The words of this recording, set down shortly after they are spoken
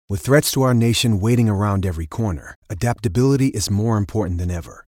With threats to our nation waiting around every corner, adaptability is more important than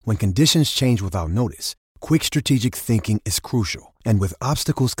ever. When conditions change without notice, quick strategic thinking is crucial. And with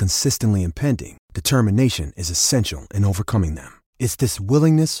obstacles consistently impending, determination is essential in overcoming them. It's this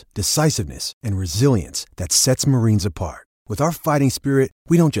willingness, decisiveness, and resilience that sets Marines apart. With our fighting spirit,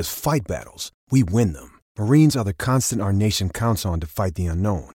 we don't just fight battles, we win them. Marines are the constant our nation counts on to fight the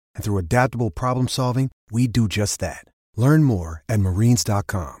unknown. And through adaptable problem solving, we do just that. Learn more at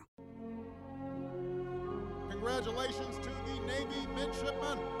marines.com. Congratulations to the Navy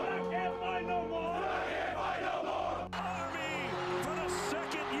midshipmen. I can't find no more. I can't find no more. Army, for the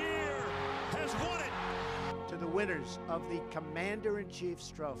second year, has won it. To the winners of the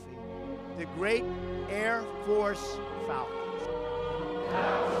Commander-in-Chief's Trophy, the Great Air Force Falcons.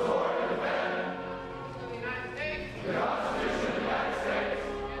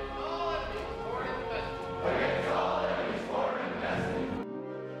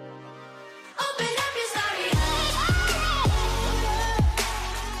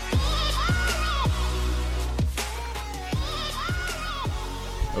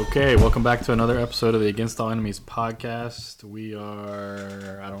 Okay, welcome back to another episode of the Against All Enemies podcast. We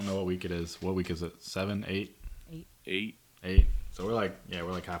are, I don't know what week it is. What week is it? 7, 8? 8. So we're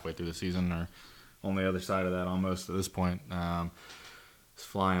like halfway through the season, or on the other side of that almost at this point. It's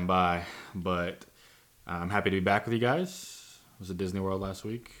flying by, but I'm happy to be back with you guys. I was at Disney World last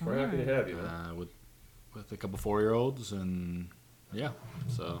week. We're happy to have you, man. With a couple 4-year-olds, and yeah,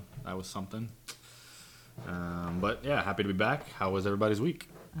 so that was something. But yeah, happy to be back. How was everybody's week?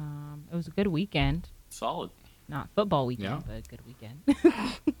 It was a good weekend. Solid. Not football weekend, Yeah. but a good weekend.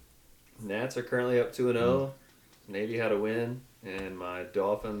 Nats are currently up 2-0. Navy had a win, and my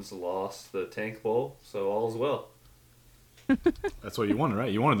Dolphins lost the Tank Bowl, so all's well. That's what you wanted,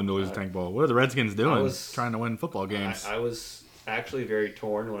 right? You wanted them to lose the Tank Bowl. What are the Redskins doing? Trying to win football games. I was actually very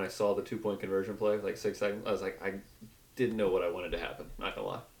torn when I saw the 2-point conversion play, like 6 seconds. I was like, I didn't know what I wanted to happen, not gonna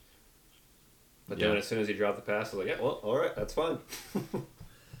lie. But then as soon as he dropped the pass, I was like, yeah, well, all right, that's fine.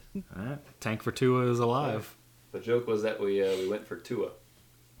 All right. Tank for Tua is alive. The joke was that we went for Tua.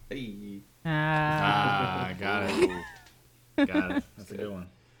 Hey. Got it. Got it. That's a good one.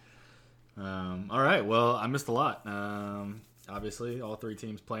 All right. Well, I missed a lot. Obviously, all 3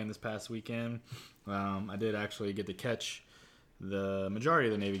 teams playing this past weekend. I did actually get to catch the majority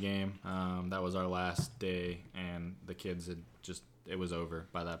of the Navy game. That was our last day, and the kids had it was over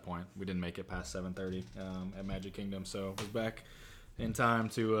by that point. We didn't make it past 7:30 at Magic Kingdom, so I was back in time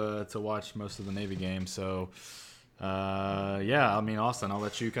to watch most of the Navy game. So, yeah, I mean, Austin, I'll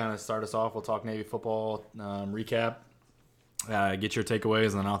let you kind of start us off. We'll talk Navy football recap, get your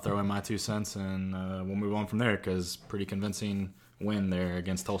takeaways, and then I'll throw in my 2 cents, and we'll move on from there because pretty convincing win there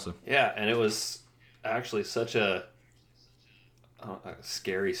against Tulsa. Yeah, and it was actually such a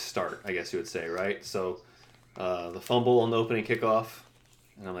scary start, I guess you would say, right? So the fumble on the opening kickoff,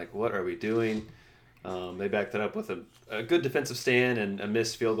 and I'm like, what are we doing? They backed it up with a good defensive stand and a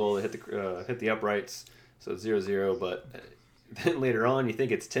missed field goal that hit the uprights, so 0-0. But then later on, you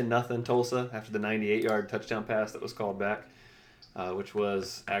think it's 10-0 Tulsa after the 98-yard touchdown pass that was called back, which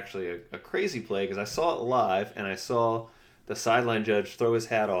was actually a crazy play because I saw it live and I saw the sideline judge throw his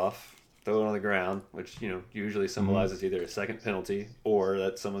hat off, throw it on the ground, which usually symbolizes either a second penalty or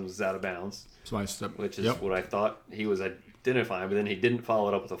that someone was out of bounds. Which is what I thought he was identifying, but then he didn't follow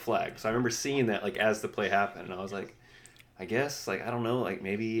it up with a flag. So I remember seeing that as the play happened, and I was like, I guess I don't know,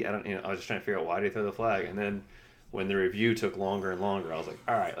 maybe I don't, I was just trying to figure out why did he throw the flag, and then when the review took longer and longer, I was like,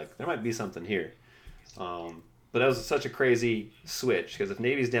 all right, there might be something here. But that was such a crazy switch because if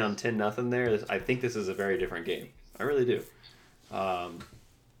Navy's down 10-0 there, I think this is a very different game. I really do.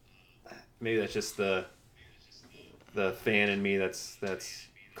 Maybe that's just the fan in me that's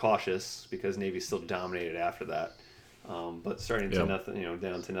cautious because Navy still dominated after that. But starting to nothing,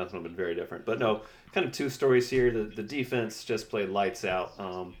 down to nothing would have been very different. But no, kind of 2 stories here. The defense just played lights out.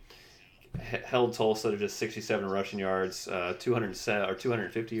 Held Tulsa to just 67 rushing yards,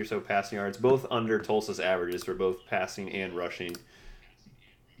 250 or so passing yards, both under Tulsa's averages for both passing and rushing.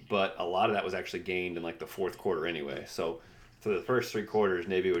 But a lot of that was actually gained in the 4th quarter anyway. So for the first 3 quarters,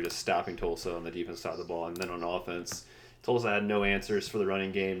 Navy was just stopping Tulsa on the defense side of the ball, and then on offense, Tulsa had no answers for the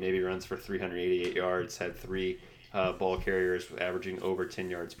running game. Navy runs for 388 yards, had 3 ball carriers averaging over 10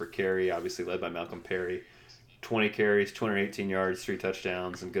 yards per carry, obviously led by Malcolm Perry. 20 carries, 218 yards, 3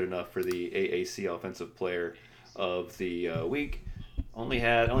 touchdowns, and good enough for the AAC Offensive Player of the week. Only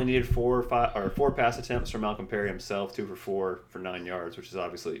needed 4 pass attempts from Malcolm Perry himself, 2 for 4 for 9 yards, which is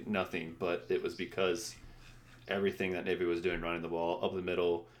obviously nothing, but it was because everything that Navy was doing running the ball up the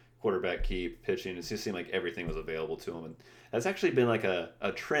middle, quarterback keep, pitching. It just seemed like everything was available to him. And that's actually been like a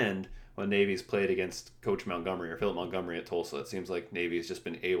trend when Navy's played against Coach Montgomery or Philip Montgomery at Tulsa. It seems like Navy's just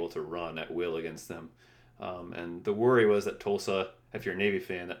been able to run at will against them. And the worry was that Tulsa, if you're a Navy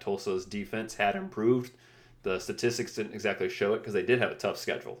fan, that Tulsa's defense had improved. The statistics didn't exactly show it because they did have a tough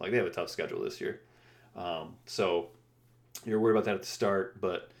schedule. Like, they have a tough schedule this year. So you're worried about that at the start,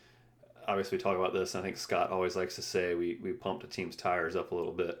 but obviously we talk about this. I think Scott always likes to say we pumped a team's tires up a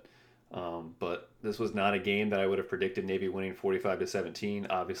little bit. But this was not a game that I would have predicted Navy winning 45-17.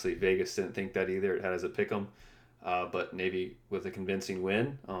 Obviously, Vegas didn't think that either. It had as a pick 'em. But Navy with a convincing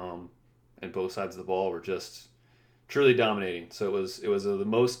win, and both sides of the ball were just truly dominating. So it was the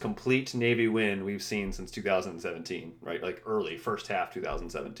most complete Navy win we've seen since 2017, right? Like early first half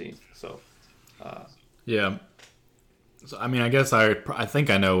 2017. So yeah. So I mean, I guess I think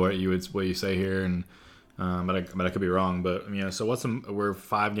I know what you say here, and but I could be wrong. But so we're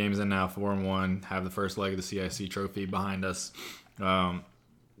 5 games in now, 4-1, have the first leg of the CIC trophy behind us, and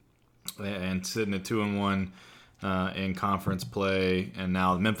sitting at 2-1 in conference play, and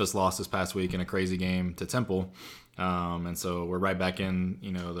now Memphis lost this past week in a crazy game to Temple, and so we're right back in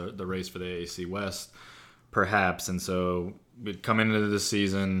the race for the AAC West, perhaps. And so coming into this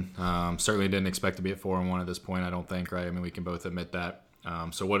season, certainly didn't expect to be at 4-1 at this point. I don't think, right? I mean, we can both admit that.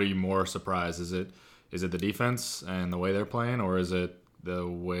 So what are you more surprised? Is it the defense and the way they're playing, or is it the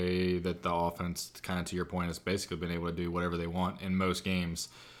way that the offense, kind of to your point, has basically been able to do whatever they want in most games,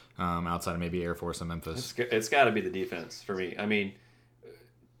 outside of maybe Air Force and Memphis? It's got to be the defense for me. I mean,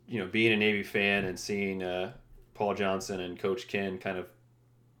 being a Navy fan and seeing Paul Johnson and Coach Ken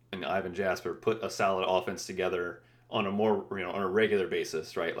and Ivan Jasper put a solid offense together on a regular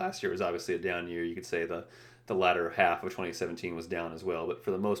basis, right? Last year was obviously a down year. You could say the latter half of 2017 was down as well, but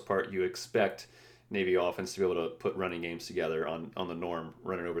for the most part, you expect Navy offense to be able to put running games together on the norm,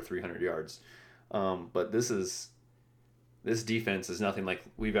 running over 300 yards. But this defense is nothing like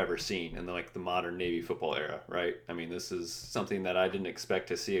we've ever seen in the modern Navy football era, right? I mean, this is something that I didn't expect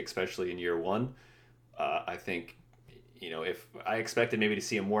to see, especially in year one. I think, if I expected maybe to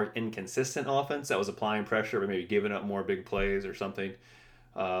see a more inconsistent offense that was applying pressure, but maybe giving up more big plays or something,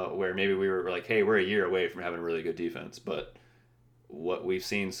 where maybe we were like, hey, we're a year away from having a really good defense. But what we've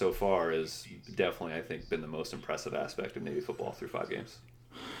seen so far is definitely, I think, been the most impressive aspect of Navy football through 5 games.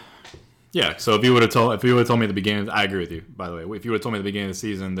 Yeah. So if you would have told me at the beginning, I agree with you. By the way, if you would have told me at the beginning of the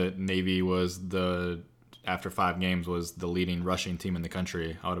season that Navy was after 5 games was the leading rushing team in the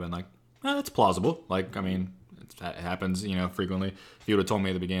country, I would have been like, that's plausible. Like, I mean, it happens, frequently. If you would have told me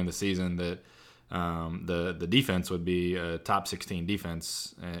at the beginning of the season that the defense would be a top 16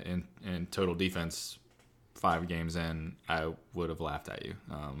 defense in total defense 5 games in, I would have laughed at you,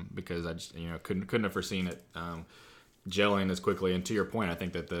 because I just couldn't have foreseen it gelling as quickly. And to your point, I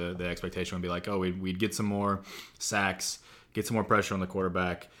think that the expectation would be like, we'd get some more sacks, get some more pressure on the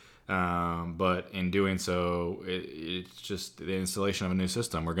quarterback. But in doing so, it's just the installation of a new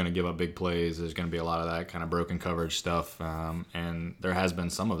system. We're going to give up big plays. There's going to be a lot of that kind of broken coverage stuff, and there has been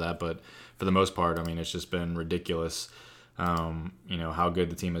some of that. But for the most part, I mean, it's just been ridiculous. How good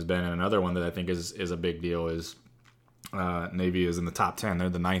the team has been. And another one that I think is a big deal is Navy is in the top 10. They're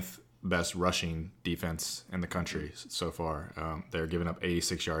the 9th best rushing defense in the country so far. They're giving up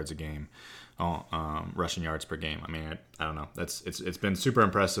 86 yards a game. Rushing yards per game. I mean, I don't know. It's been super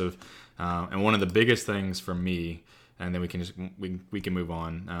impressive, and one of the biggest things for me, and then we can move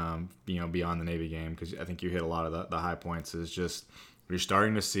on, beyond the Navy game, because I think you hit a lot of the high points. Is just you're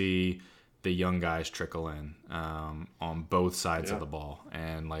starting to see the young guys trickle in on both sides of the ball,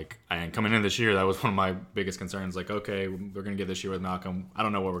 and coming in this year, that was one of my biggest concerns. Like, okay, we're gonna get this year with Malcolm. I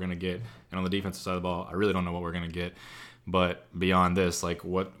don't know what we're gonna get, and on the defensive side of the ball, I really don't know what we're gonna get. But beyond this,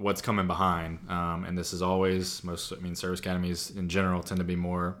 what's coming behind, and this is always service academies in general tend to be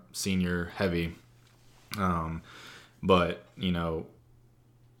more senior heavy, but you're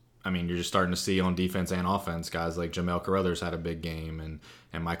just starting to see on defense and offense guys like Jamel Carruthers had a big game,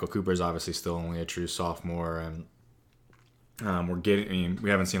 and Michael Cooper's obviously still only a true sophomore, and we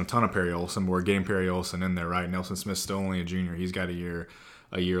haven't seen a ton of Perry Olson, but we're getting Perry Olson in there, right? Nelson Smith's still only a junior; he's got a year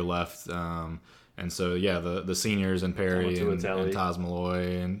left. And so, the seniors and Perry and Taz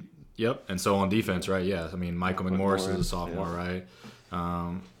Malloy and so on defense, right? Yeah, I mean, Michael McMorris is a sophomore, right?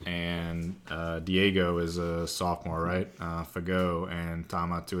 And Diego is a sophomore, right? Fago and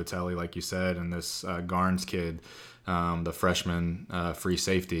Tama Tuateli, like you said, and this Garnes kid, the freshman free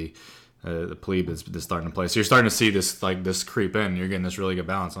safety, the plebe is starting to play. So you're starting to see this creep in. You're getting this really good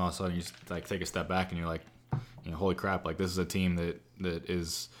balance, and all of a sudden you take a step back and you're like, holy crap! Like, this is a team that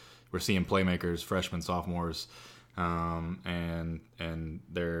is. We're seeing playmakers, freshmen, sophomores, and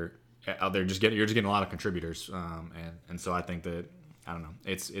you're just getting a lot of contributors, and so I think that, I don't know,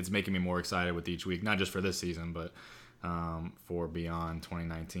 it's making me more excited with each week, not just for this season, but for beyond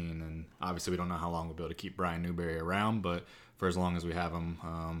 2019. And obviously we don't know how long we'll be able to keep Brian Newberry around, but for as long as we have him,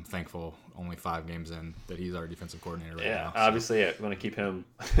 thankful only 5 games in that he's our defensive coordinator right now. Yeah, obviously I want to keep him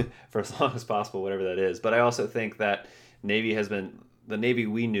for as long as possible, whatever that is. But I also think that Navy has been the Navy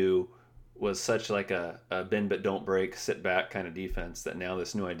we knew was such like a bend but don't break, sit back kind of defense that now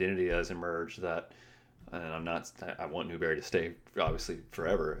this new identity has emerged that, and I want Newberry to stay obviously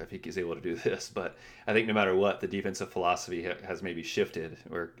forever if he's able to do this, but I think no matter what, the defensive philosophy has maybe shifted,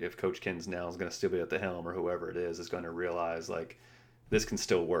 where if Coach Kinsnell is going to still be at the helm, or whoever it is going to realize like this can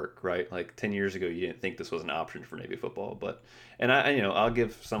still work, right? Like 10 years ago, you didn't think this was an option for Navy football, and I'll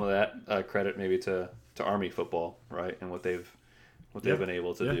give some of that credit maybe to Army football, right, and what they've been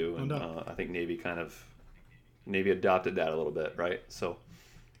able to do, and I think Navy adopted that a little bit, right? So,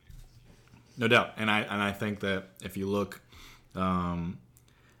 no doubt, and I think that if you look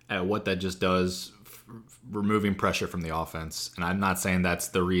at what that just does, removing pressure from the offense, and I'm not saying that's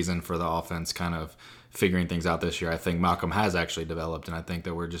the reason for the offense kind of figuring things out this year. I think Malcolm has actually developed, and I think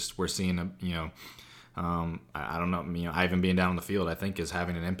that we're seeing I don't know, Ivan being down on the field, I think is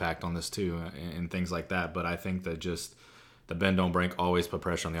having an impact on this too, and things like that. But I think that just the bend don't break always put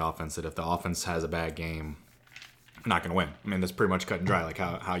pressure on the offense, that if the offense has a bad game, you're not going to win. I mean, that's pretty much cut and dry, like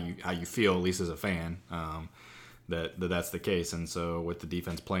how you feel, at least as a fan, that's the case. And so with the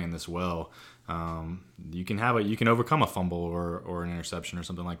defense playing this well, you can overcome a fumble or an interception or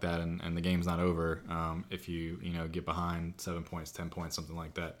something like that, and the game's not over if you get behind 7 points, 10 points, something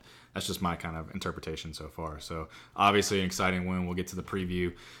like that. That's just my kind of interpretation so far. So obviously an exciting win. We'll get to the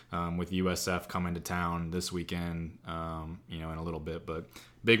preview with USF coming to town this weekend, in a little bit. But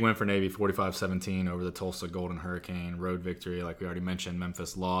big win for Navy, 45-17 over the Tulsa Golden Hurricane. Road victory, like we already mentioned.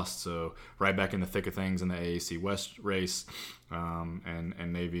 Memphis lost, so right back in the thick of things in the AAC West race,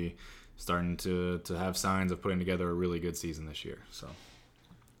 and Navy starting to have signs of putting together a really good season this year. So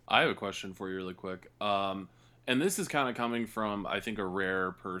I have a question for you really quick. And this is kind of coming from, I think, a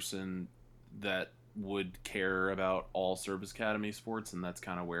rare person that would care about all Service Academy sports, and that's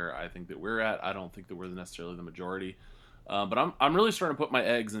kind of where I think that we're at. I don't think that we're necessarily the majority. But I'm really starting to put my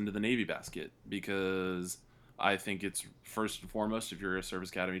eggs into the Navy basket, because I think it's first and foremost, if you're a Service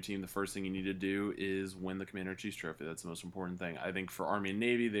Academy team, the first thing you need to do is win the Commander-in-Chief's Trophy. That's the most important thing. I think for Army and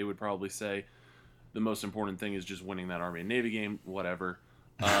Navy, they would probably say the most important thing is just winning that Army and Navy game, whatever.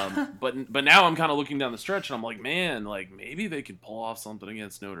 But now I'm kind of looking down the stretch, and I'm like, man, like maybe they could pull off something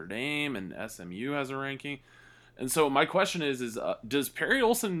against Notre Dame, and SMU has a ranking. And so my question is does Perry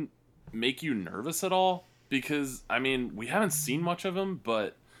Olsen make you nervous at all? Because, I mean, we haven't seen much of him,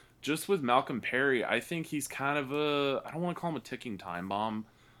 but just with Malcolm Perry, I think he's kind of I don't want to call him a ticking time bomb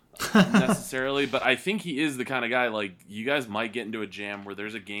necessarily, but I think he is the kind of guy, like, you guys might get into a jam where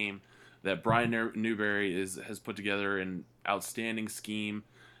there's a game that Brian Newberry has put together an outstanding scheme,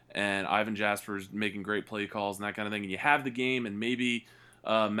 and Ivan Jasper's making great play calls and that kind of thing, and you have the game, and maybe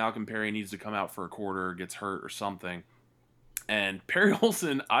Malcolm Perry needs to come out for a quarter or gets hurt or something. And Perry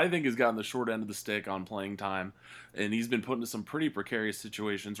Olsen, I think, has gotten the short end of the stick on playing time, and he's been put into some pretty precarious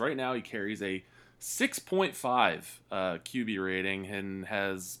situations. Right now, he carries a 6.5 QB rating and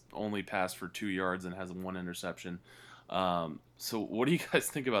has only passed for 2 yards and has 1 interception. So what do you guys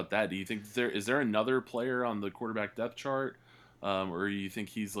think about that? Do you think is there another player on the quarterback depth chart, or do you think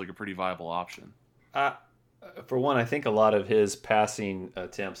he's like a pretty viable option? For one, I think a lot of his passing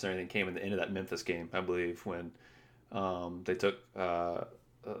attempts and everything came in the end of that Memphis game, I believe, when they took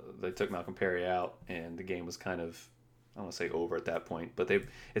Malcolm Perry out, and the game was kind of, I don't want to say over at that point, but it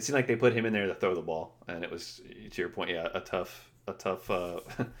seemed like they put him in there to throw the ball, and it was, to your point, yeah, a tough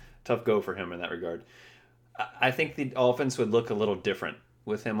go for him in that regard. I think the offense would look a little different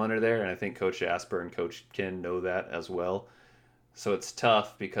with him under there, and I think Coach Jasper and Coach Ken know that as well. So it's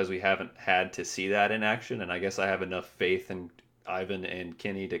tough because we haven't had to see that in action, and I guess I have enough faith in Ivan and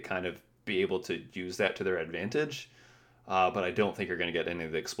Kenny to kind of be able to use that to their advantage. But I don't think you're going to get any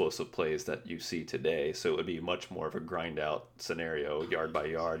of the explosive plays that you see today. So it would be much more of a grind out scenario, yard by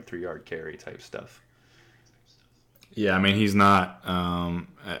yard, 3-yard carry type stuff. Yeah, I mean, he's not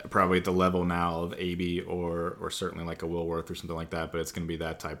probably at the level now of AB or certainly like a Wilworth or something like that, but it's going to be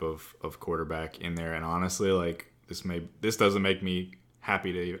that type of quarterback in there. And honestly, like this doesn't make me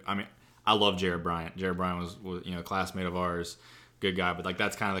happy to. I mean, I love Jared Bryant. Jared Bryant was a classmate of ours, good guy, but like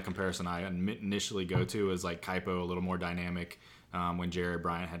that's kind of the comparison I initially go to is like Kaipo, a little more dynamic, when Jared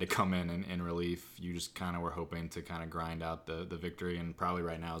Bryant had to come in relief, you just kind of were hoping to kind of grind out the victory. And probably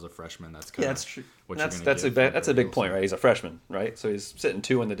right now as a freshman, that's kind of that's true. What that's a big point, right? He's a freshman, right? So he's sitting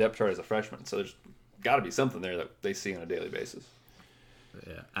 2 in the depth chart as a freshman. So there's got to be something there that they see on a daily basis.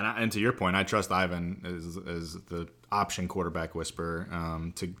 Yeah, and to your point, I trust Ivan as the option quarterback whisperer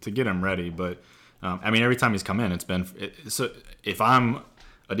to get him ready. But I mean, every time he's come in, so if I'm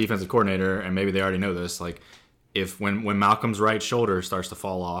a defensive coordinator, and maybe they already know this, like if when Malcolm's right shoulder starts to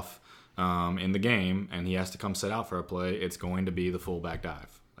fall off in the game and he has to come sit out for a play, it's going to be the fullback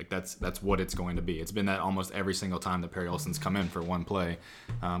dive. Like that's what it's going to be. It's been that almost every single time that Perry Olson's come in for one play,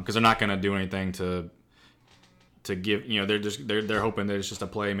 because they're not going to do anything to give, they're hoping that it's just a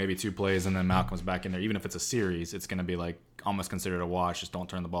play, maybe 2 plays, and then Malcolm's back in there. Even if it's a series, it's going to be like almost considered a wash. Just don't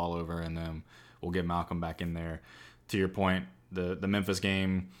turn the ball over, and then we'll get Malcolm back in there. To your point, the Memphis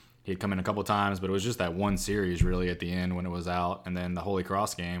game, he'd come in a couple times, but it was just that one series really at the end when it was out. And then the Holy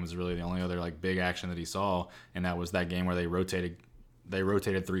Cross game was really the only other like big action that he saw, and that was that game where they rotated 3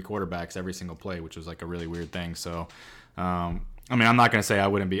 quarterbacks every single play, which was like a really weird thing. So, I mean, I'm not going to say I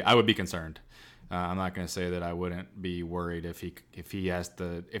would be concerned. I'm not going to say that I wouldn't be worried if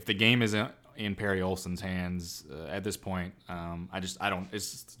the game isn't in Perry Olson's hands at this point.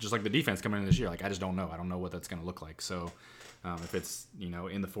 It's just like the defense coming in this year. Like I just don't know. I don't know what that's going to look like. So if it's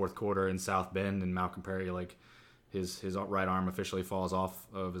in the fourth quarter in South Bend and Malcolm Perry like his right arm officially falls off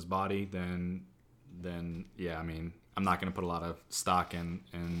of his body, then yeah, I mean I'm not going to put a lot of stock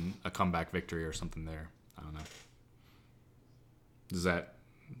in a comeback victory or something there. I don't know. Does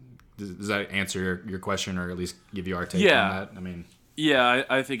that answer your question, or at least give you our take on that? I mean, yeah,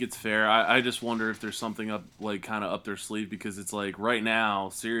 I think it's fair. I just wonder if there's something up their sleeve, because it's like right now,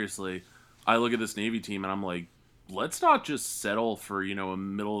 seriously, I look at this Navy team and I'm like, let's not just settle for a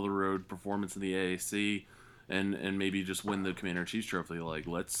middle of the road performance in the AAC and maybe just win the Commander-in-Chief's trophy. Like,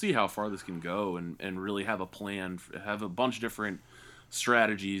 let's see how far this can go and really have a plan, have a bunch of different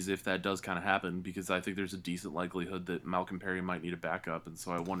strategies if that does kind of happen, because I think there's a decent likelihood that Malcolm Perry might need a backup, and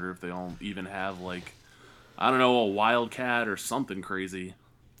so I wonder if they'll even have a wildcat or something crazy.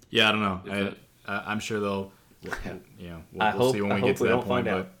 Yeah, I don't know. I'm sure they'll. We'll see when we get to that point.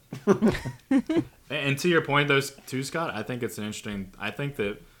 And to your point, those two, Scott, I think it's an interesting. I think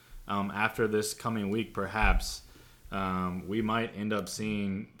that after this coming week, perhaps we might end up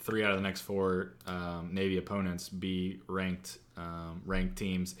seeing 3 out of the next 4 Navy opponents be ranked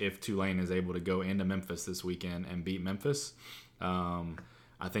teams if Tulane is able to go into Memphis this weekend and beat Memphis.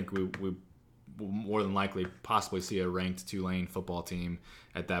 I think we will more than likely possibly see a ranked Tulane football team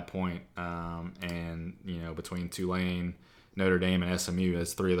at that point. And between Tulane, Notre Dame, and SMU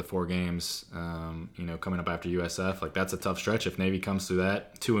as 3 of the 4 games, coming up after USF, like that's a tough stretch. If Navy comes through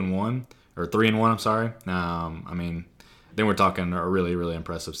that 2-1 or 3-1, I'm sorry. I mean, then we're talking a really, really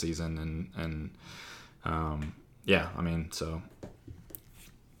impressive season, and yeah, I mean, so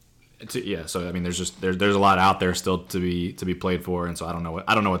I mean, there's a lot out there still to be played for, and so I don't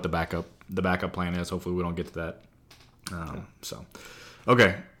know what the backup plan is. Hopefully, we don't get to that. So,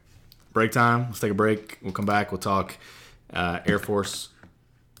 okay, break time. Let's take a break. We'll come back. We'll talk Air Force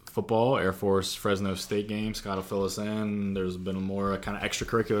football, Air Force Fresno State game. Scott will fill us in. There's been more kind of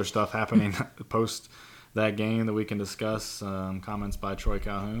extracurricular stuff happening post that game that we can discuss. Comments by Troy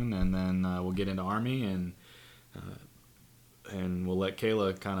Calhoun, and then we'll get into Army, and we'll let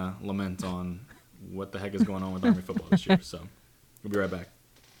Kayla kind of lament on what the heck is going on with Army football this year. So we'll be right back.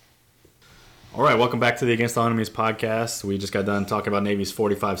 All right, welcome back to the Against All Enemies podcast. We just got done talking about Navy's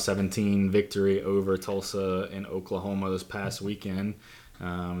 45-17 victory over Tulsa in Oklahoma this past weekend.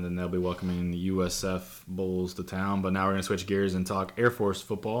 Then they'll be welcoming the USF Bulls to town. But now we're going to switch gears and talk Air Force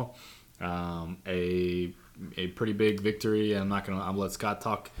football. A pretty big victory. I'll let Scott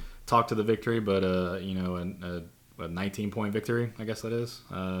talk to the victory, but a 19-point victory, I guess that is,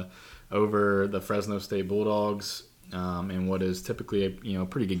 over the Fresno State Bulldogs in what is typically a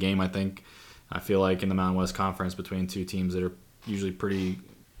pretty good game, I think. I feel like in the Mountain West Conference between 2 teams that are usually pretty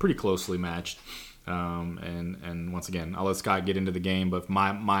closely matched. And once again, I'll let Scott get into the game, but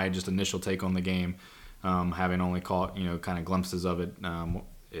my just initial take on the game, having only caught kind of glimpses of it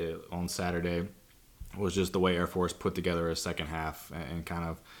on Saturday, was just the way Air Force put together a second half and kind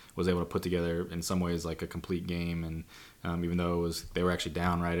of was able to put together in some ways like a complete game. And even though they were actually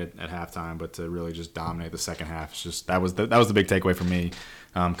down right at halftime, but to really just dominate the second half, it's just that was the big takeaway for me.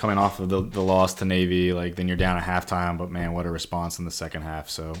 Coming off of the loss to Navy, like then you're down at halftime, but man, what a response in the second half.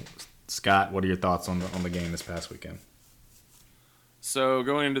 So Scott, what are your thoughts on the game this past weekend? So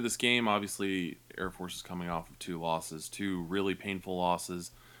going into this game, obviously Air Force is coming off of 2 losses, 2 really painful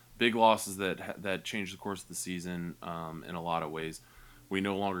losses big losses that changed the course of the season in a lot of ways. We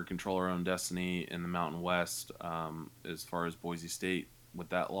no longer control our own destiny in the Mountain West as far as Boise State with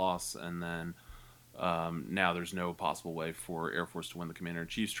that loss, and then now there's no possible way for Air Force to win the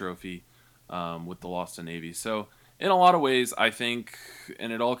Commander-in-Chief's trophy with the loss to Navy. So in a lot of ways, I think,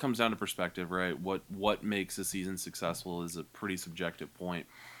 and it all comes down to perspective, right? What makes a season successful is a pretty subjective point.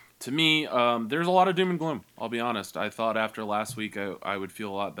 To me, there's a lot of doom and gloom. I'll be honest. I thought after last week I would feel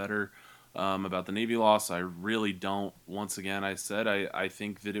a lot better about the Navy loss. I really don't. Once again, I said I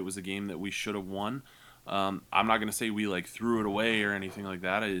think that it was a game that we should have won. I'm not going to say we threw it away or anything like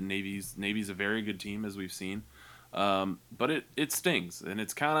that. Navy's a very good team, as we've seen. But it stings, and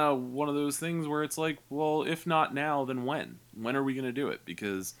it's kind of one of those things where it's like, well, if not now, then when? When are we going to do it?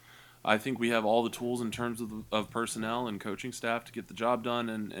 Because I think we have all the tools in terms of personnel and coaching staff to get the job done,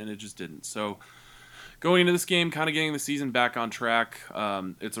 and it just didn't. So going into this game, kind of getting the season back on track.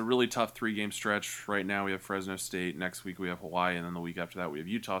 It's a really tough 3-game stretch. Right now we have Fresno State. Next week we have Hawaii, and then the week after that we have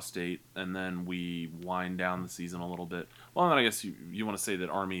Utah State, and then we wind down the season a little bit. Well, then I guess you want to say that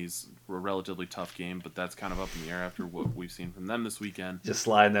Army's a relatively tough game, but that's kind of up in the air after what we've seen from them this weekend. Just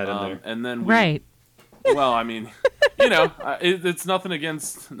sliding that in there. And then right. Well, I mean, it's nothing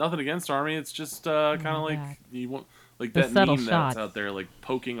against Army. It's just kind of like you want. Like the that meme shots. that's out there,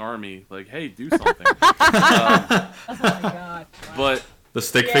 poking Army, hey, do something. Oh my god! But the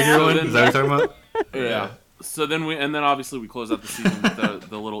stick figure one, is that what you're talking about? Yeah. So then obviously we close out the season with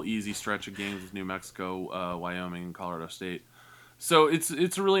the little easy stretch of games with New Mexico, Wyoming, and Colorado State. So it's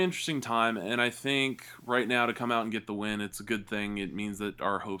a really interesting time, and I think right now to come out and get the win, it's a good thing. It means that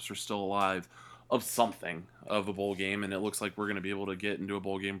our hopes are still alive of something, of a bowl game, and it looks like we're going to be able to get into a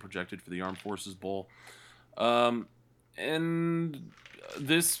bowl game projected for the Armed Forces Bowl. And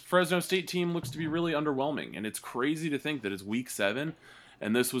this Fresno State team looks to be really underwhelming, and it's crazy to think that it's week 7,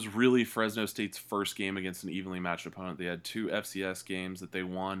 and this was really Fresno State's first game against an evenly matched opponent. They had 2 FCS games that they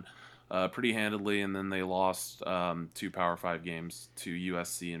won pretty handedly, and then they lost 2 Power 5 games to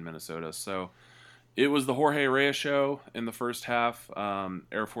USC and Minnesota. So it was the Jorge Reyes show in the first half.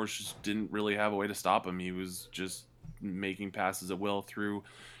 Air Force just didn't really have a way to stop him. He was just making passes at will through.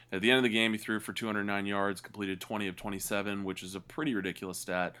 At the end of the game, he threw for 209 yards, completed 20 of 27, which is a pretty ridiculous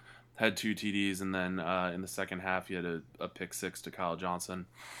stat. Had 2 TDs, and then in the second half, he had a pick 6 to Kyle Johnson.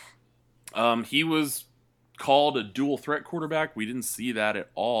 He was called a dual threat quarterback. We didn't see that at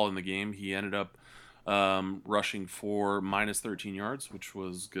all in the game. He ended up rushing for minus 13 yards, which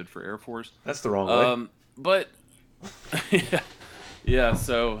was good for Air Force. That's the wrong way. But yeah.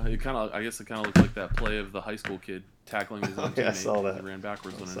 So I guess it kind of looked like that play of the high school kid tackling his own teammate. I saw that. He ran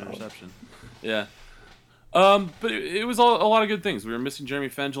backwards on an interception. Yeah. But it was a lot of good things. We were missing Jeremy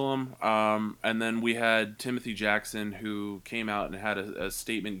Fengelum, and then we had Timothy Jackson, who came out and had a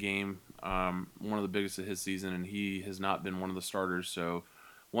statement game, one of the biggest of his season, and he has not been one of the starters. So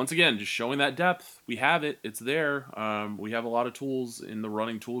once again, just showing that depth. We have it. It's there. We have a lot of tools in the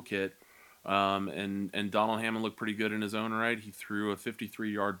running toolkit. And Donald Hammond looked pretty good in his own right. He threw a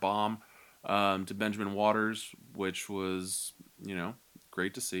 53-yard bomb to Benjamin Waters, which was,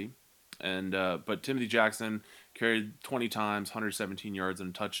 great to see. And but Timothy Jackson carried 20 times, 117 yards and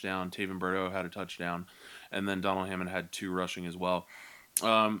a touchdown. Taven Berto had a touchdown, and then Donald Hammond had 2 rushing as well.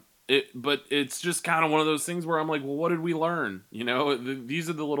 But it's just kind of one of those things where I'm like, well, what did we learn? These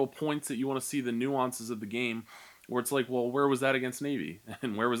are the little points that you want to see, the nuances of the game, where it's like, well, where was that against Navy,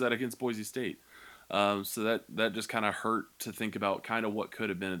 and where was that against Boise State? So that just kind of hurt to think about kind of what could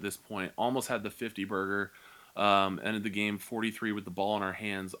have been at this point. Almost had the 50 burger. Ended the game 43 with the ball in our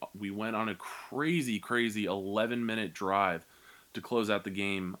hands. We went on a crazy 11-minute drive to close out the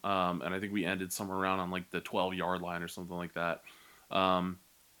game, and I think we ended somewhere around on like the 12-yard line or something like that.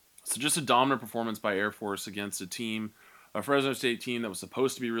 So just a dominant performance by Air Force against a Fresno State team that was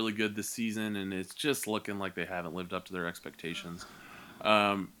supposed to be really good this season, and it's just looking like they haven't lived up to their expectations.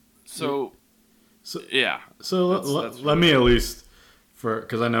 So let me at least,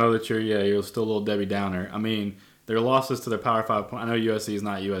 because I know that you're still a little Debbie Downer. I mean, their losses to their Power 5. I know USC is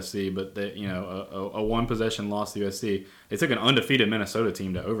not USC, but they, a one possession loss to USC. They took an undefeated Minnesota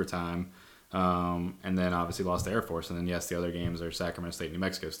team to overtime, and then obviously lost to Air Force. And then yes, the other games are Sacramento State, New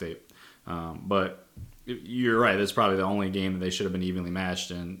Mexico State. But you're right. That's probably the only game that they should have been evenly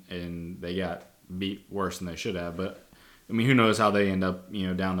matched, and they got beat worse than they should have. But I mean, who knows how they end up,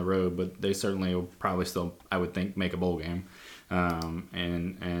 down the road? But they certainly will probably still, I would think, make a bowl game.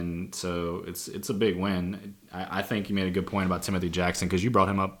 And so it's a big win. I think you made a good point about Timothy Jackson, because you brought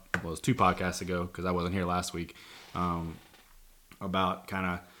him up, it was 2 podcasts ago, because I wasn't here last week, about kind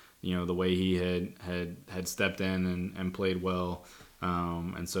of, the way he had stepped in and played well.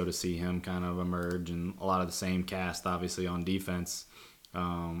 And so to see him kind of emerge, and a lot of the same cast, obviously, on defense.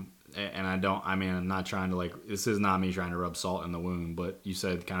 And I'm not trying to, this is not me trying to rub salt in the wound, but you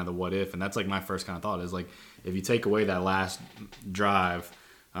said kind of the what if, and that's my first kind of thought is if you take away that last drive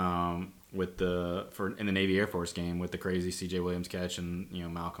in the Navy Air Force game with the crazy C.J. Williams catch and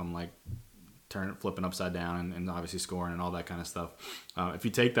Malcolm flipping upside down and obviously scoring and all that kind of stuff. If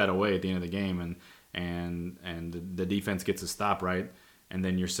you take that away at the end of the game and the defense gets a stop, right, and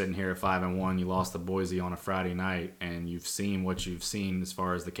then you're sitting here at 5-1, you lost to Boise on a Friday night, and you've seen what you've seen as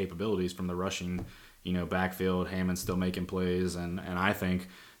far as the capabilities from the rushing, backfield. Hammond's still making plays, and I think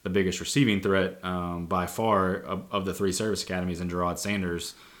the biggest receiving threat by far of the three service academies in Gerard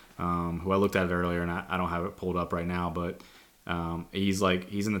Sanders, who I looked at it earlier, and I don't have it pulled up right now, but he's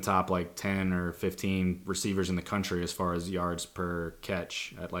in the top 10 or 15 receivers in the country as far as yards per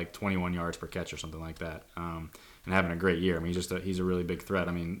catch at 21 yards per catch or something like that. And having a great year. I mean, he's a really big threat.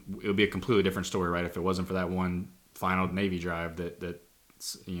 I mean, it would be a completely different story, right, if it wasn't for that one final Navy drive that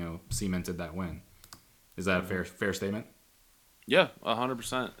cemented that win. Is that a fair statement? Yeah,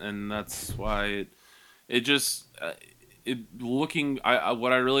 100%, and that's why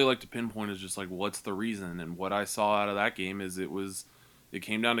what I really like to pinpoint is just what's the reason, and what I saw out of that game is it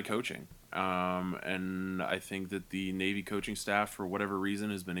came down to coaching, and I think that the Navy coaching staff, for whatever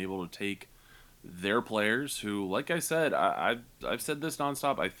reason, has been able to take their players who, like I said, I've said this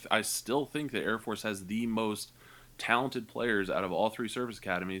nonstop. I still think the Air Force has the most talented players out of all three service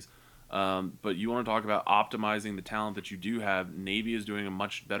academies. But you want to talk about optimizing the talent that you do have. Navy is doing a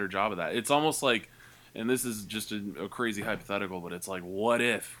much better job of that. It's almost and this is just a crazy hypothetical, but it's what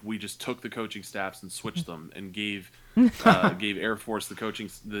if we just took the coaching staffs and switched them and gave Air Force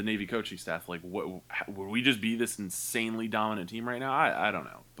the Navy coaching staff? Would we just be this insanely dominant team right now? I don't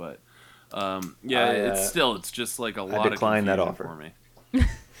know, but. It's just a lot of confusion that offer for me.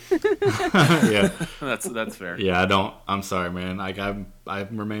 Yeah, that's fair. Yeah, I'm sorry, man. I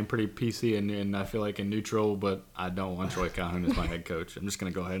remain pretty PC and I feel in neutral, but I don't want Troy Calhoun as my head coach. I'm just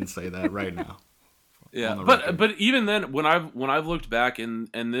gonna go ahead and say that right now. Yeah, but even then, when I've looked back, and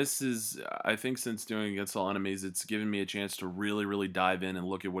this is, I think, since doing Against All Enemies, it's given me a chance to really, really dive in and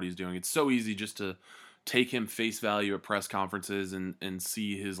look at what he's doing. It's so easy just to take him face value at press conferences and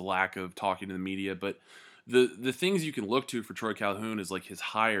see his lack of talking to the media. But the things you can look to for Troy Calhoun is his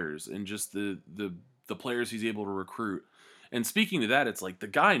hires and just the players he's able to recruit. And speaking to that, it's the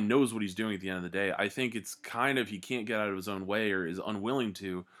guy knows what he's doing at the end of the day. I think it's kind of he can't get out of his own way or is unwilling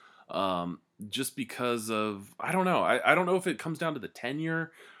to, just because of, I don't know. I don't know if it comes down to the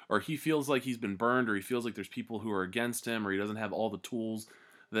tenure, or he feels like he's been burned, or he feels like there's people who are against him, or he doesn't have all the tools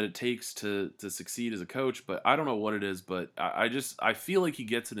that it takes to succeed as a coach. But I don't know what it is, but I feel like he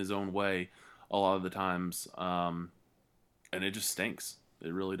gets in his own way a lot of the times, and it just stinks.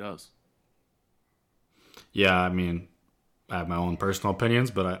 It really does. Yeah, I mean, I have my own personal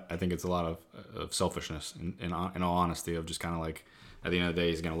opinions, but I think it's a lot of selfishness in all honesty, of just kind of at the end of the day,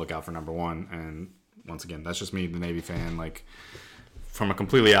 he's going to look out for number one. And once again, that's just me, the Navy fan, from a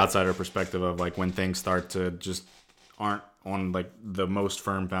completely outsider perspective of when things start to just aren't on the most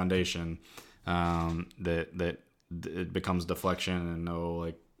firm foundation, that it becomes deflection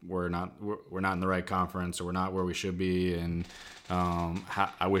and we're not in the right conference, or we're not where we should be, and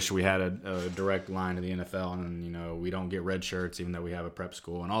I wish we had a direct line to the NFL, and we don't get red shirts even though we have a prep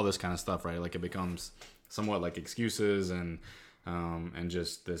school and all this kind of stuff, right? It becomes somewhat excuses and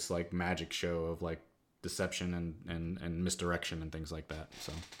just this magic show of deception and misdirection and things like that.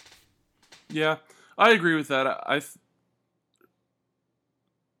 So yeah, I agree with that.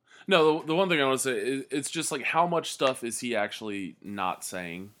 No, the one thing I want to say is it's just how much stuff is he actually not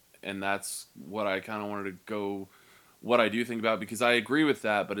saying, and that's what I kind of wanted to go, what I do think about, because I agree with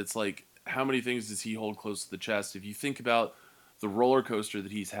that, but it's how many things does he hold close to the chest? If you think about the roller coaster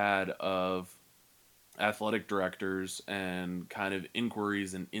that he's had of athletic directors and kind of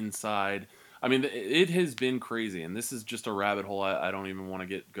inquiries and inside, I mean, it has been crazy, and this is just a rabbit hole I don't even want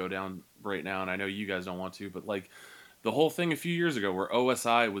to go down right now, and I know you guys don't want to, but the whole thing a few years ago where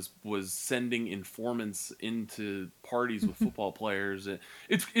OSI was sending informants into parties with football players.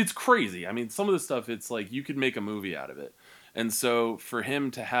 It's crazy. I mean, some of the stuff, it's you could make a movie out of it. And so for him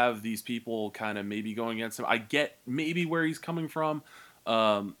to have these people kind of maybe going against him, I get maybe where he's coming from.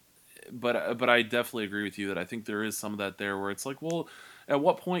 But I definitely agree with you that I think there is some of that there where it's well, at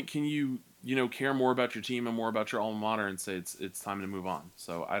what point can you care more about your team and more about your alma mater and say it's time to move on?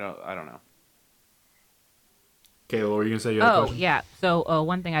 So I don't know. Kayla, what were you going to say? You had a question? Yeah. So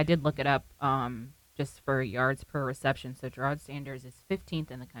one thing, I did look it up just for yards per reception. So Gerard Sanders is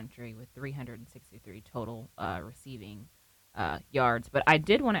 15th in the country with 363 total receiving yards. But I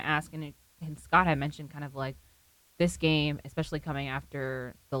did want to ask, and Scott had mentioned kind of like this game, especially coming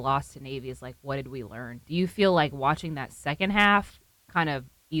after the loss to Navy, is like, what did we learn? Do you feel like watching that second half kind of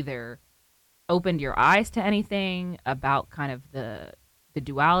either opened your eyes to anything about kind of the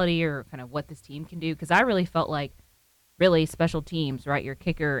duality or kind of what this team can do? Because I really felt like really special teams, right? Your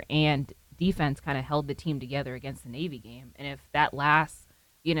kicker and defense kind of held the team together against the Navy game. And if that last,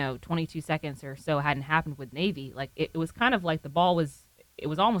 22 seconds or so hadn't happened with Navy, like it was kind of like it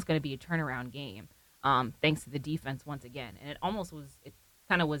was almost going to be a turnaround game, thanks to the defense once again. And it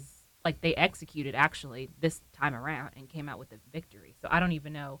kind of was like they executed actually this time around and came out with the victory. So I don't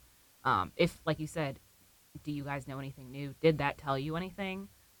even know if, like you said, do you guys know anything new? Did that tell you anything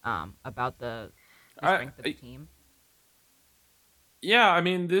about the strength of the team? Yeah, I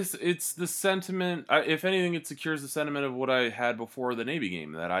mean, it's the sentiment. If anything, it secures the sentiment of what I had before the Navy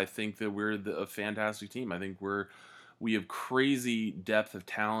game, that I think that we're a fantastic team. I think we have crazy depth of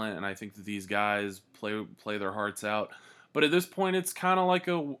talent, and I think that these guys play their hearts out. But at this point, it's kind of like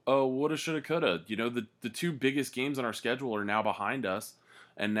a woulda, shoulda, coulda. The two biggest games on our schedule are now behind us,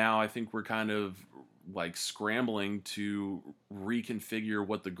 and now I think we're kind of like scrambling to reconfigure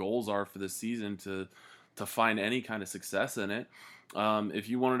what the goals are for this season to find any kind of success in it. If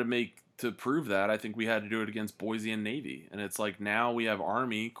you wanted to prove that, I think we had to do it against Boise and Navy. And it's like, now we have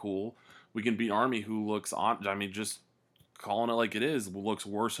Army, cool. We can beat Army, who looks just calling it like it is, looks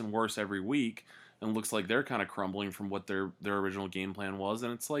worse and worse every week, and looks like they're kind of crumbling from what their original game plan was.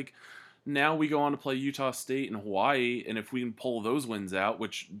 And it's like, now we go on to play Utah State and Hawaii, and if we can pull those wins out,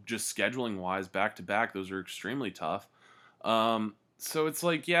 which just scheduling wise, back to back, those are extremely tough. So it's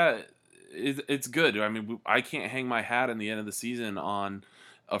like, yeah, it's good. I mean, I can't hang my hat in the end of the season on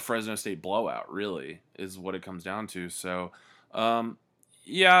a Fresno State blowout, really, is what it comes down to. So,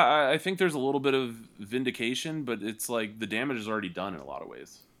 yeah, I think there's a little bit of vindication, but it's like the damage is already done in a lot of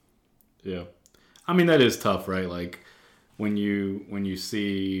ways. Yeah. I mean, that is tough, right? Like, when you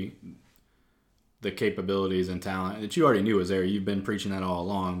see the capabilities and talent that you already knew was there, you've been preaching that all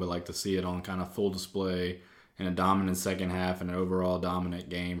along, but like to see it on kind of full display in a dominant second half and an overall dominant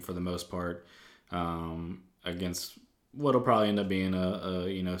game for the most part, against what'll probably end up being a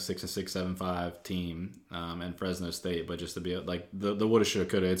 6-6, 7-5 team, and Fresno State, but just to be like the woulda, shoulda,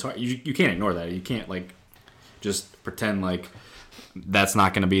 coulda. It's hard. You can't ignore that. You can't like just pretend like that's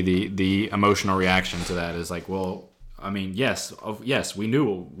not going to be the emotional reaction to that. Is like, well, I mean, yes, we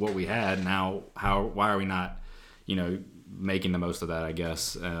knew what we had. Now, why are we not, making the most of that, I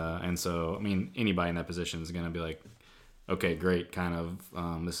guess. And so, I mean, anybody in that position is going to be like, okay, great, kind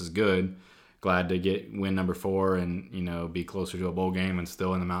of, this is good. Glad to get win number 4 and, be closer to a bowl game and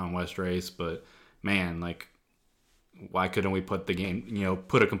still in the Mountain West race. But, man, like, why couldn't we put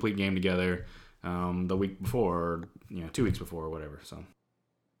a complete game together the week before or, 2 weeks before or whatever, so.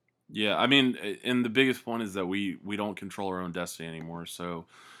 Yeah, I mean, and the biggest point is that we don't control our own destiny anymore, so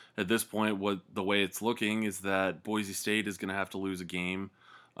at this point, the way it's looking is that Boise State is going to have to lose a game,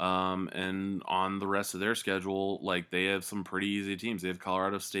 and on the rest of their schedule, like they have some pretty easy teams. They have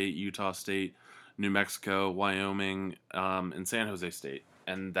Colorado State, Utah State, New Mexico, Wyoming, and San Jose State,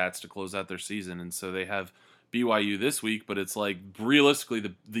 and that's to close out their season. And so they have BYU this week, but it's like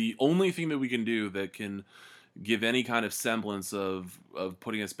realistically the only thing that we can do that can give any kind of semblance of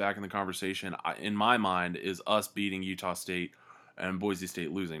putting us back in the conversation, in my mind, is us beating Utah State and Boise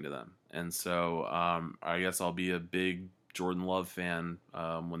State losing to them. And so I guess I'll be a big Jordan Love fan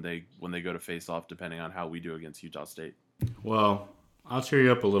when they go to face off, depending on how we do against Utah State. Well, I'll cheer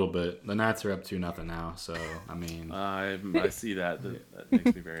you up a little bit. The Nats are up 2-0 now, so I mean, I see that. That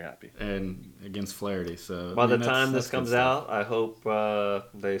makes me very happy. And against Flaherty, so by the time this comes out, I hope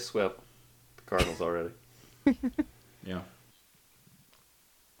they swept the Cardinals already. Yeah.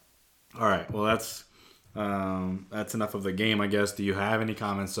 All right. Well, that's enough of the game, I guess. Do you have any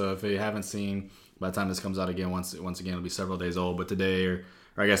comments? So if you haven't seen, by the time this comes out again, once again, it'll be several days old. But today, or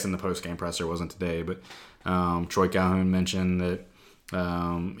I guess in the post-game presser, it wasn't today, but Troy Calhoun mentioned that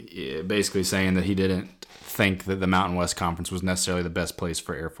basically saying that he didn't think that the Mountain West Conference was necessarily the best place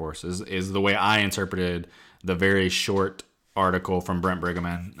for Air Force, is the way I interpreted the very short article from Brent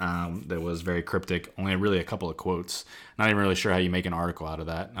Brigham that was very cryptic, only really a couple of quotes. Not even really sure how you make an article out of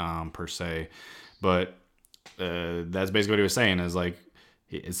that per se, but that's basically what he was saying, is like,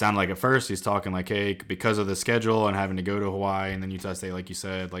 it sounded like at first he's talking like, hey, because of the schedule and having to go to Hawaii and then Utah State, like you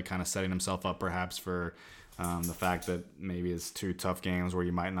said, like kind of setting himself up perhaps for the fact that maybe it's 2 tough games where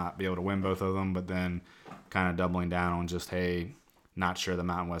you might not be able to win both of them, but then kind of doubling down on just, hey, not sure the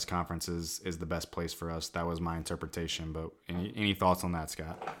Mountain West Conference is the best place for us. That was my interpretation. But any thoughts on that,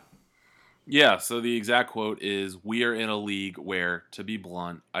 Scott? Yeah, so the exact quote is, "We are in a league where, to be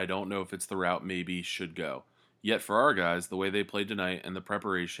blunt, I don't know if it's the route maybe should go. Yet for our guys, the way they played tonight and the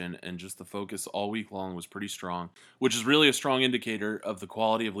preparation and just the focus all week long was pretty strong, which is really a strong indicator of the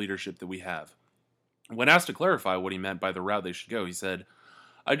quality of leadership that we have." When asked to clarify what he meant by the route they should go, he said,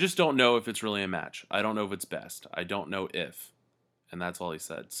 "I just don't know if it's really a match. I don't know if it's best. I don't know if." And that's all he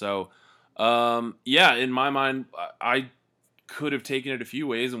said. So, yeah, in my mind, I could have taken it a few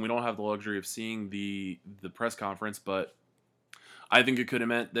ways, and we don't have the luxury of seeing the press conference, but I think it could have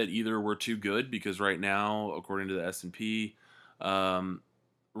meant that either we're too good, because right now, according to the S&P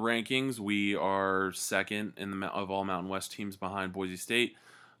rankings, we are second in of all Mountain West teams behind Boise State.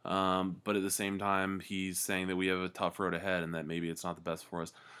 But at the same time, he's saying that we have a tough road ahead and that maybe it's not the best for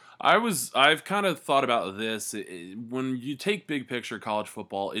us. I've kind of thought about this. When you take big picture college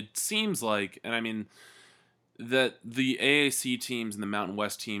football, it seems like, and I mean, that the AAC teams and the Mountain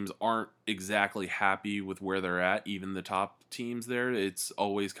West teams aren't exactly happy with where they're at, even the top teams there. It's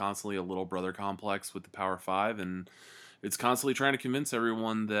always constantly a little brother complex with the Power 5, and it's constantly trying to convince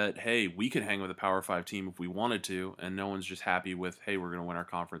everyone that, hey, we could hang with a Power 5 team if we wanted to, and no one's just happy with, hey, we're going to win our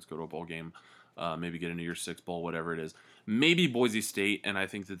conference, go to a bowl game, maybe get into your sixth bowl, whatever it is. Maybe Boise State, and I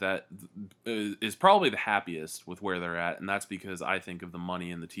think that is probably the happiest with where they're at, and that's because I think of the money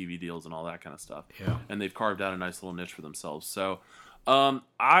and the TV deals and all that kind of stuff. Yeah. And they've carved out a nice little niche for themselves. So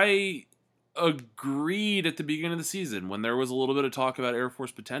I agreed at the beginning of the season when there was a little bit of talk about Air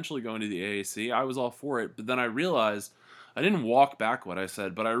Force potentially going to the AAC. I was all for it, but then I realized, I didn't walk back what I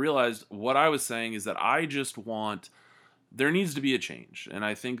said, but I realized what I was saying is that I just want, there needs to be a change. And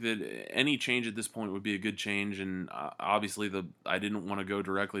I think that any change at this point would be a good change. And obviously I didn't want to go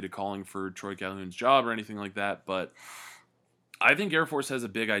directly to calling for Troy Calhoun's job or anything like that, but I think Air Force has a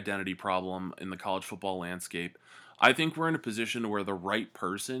big identity problem in the college football landscape. I think we're in a position where the right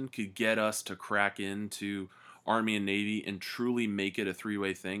person could get us to crack into Army and Navy and truly make it a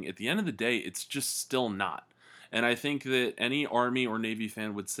three-way thing. At the end of the day, it's just still not. And I think that any Army or Navy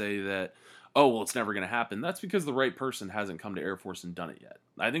fan would say that, oh, well, it's never going to happen. That's because the right person hasn't come to Air Force and done it yet.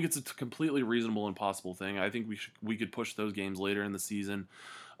 I think it's a completely reasonable and possible thing. I think we could push those games later in the season,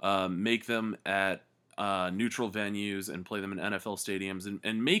 make them at neutral venues and play them in NFL stadiums,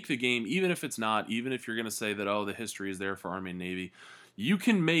 and make the game, even if it's not, even if you're going to say that, oh, the history is there for Army and Navy, you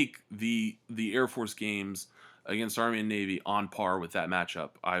can make the Air Force games against Army and Navy on par with that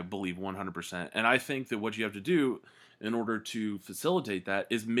matchup, I believe 100%. And I think that what you have to do in order to facilitate that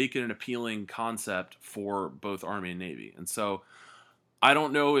is make it an appealing concept for both Army and Navy. And so I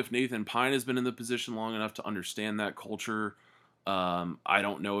don't know if Nathan Pine has been in the position long enough to understand that culture. I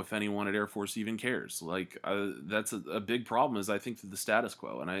don't know if anyone at Air Force even cares. Like, that's a big problem, is I think that the status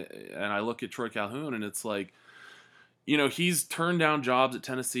quo. And I look at Troy Calhoun, and it's like, you know, he's turned down jobs at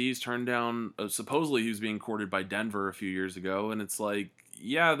Tennessee. He's turned down, supposedly he was being courted by Denver a few years ago. And it's like,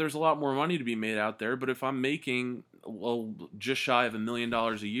 yeah, there's a lot more money to be made out there. But if I'm making, well, just shy of $1 million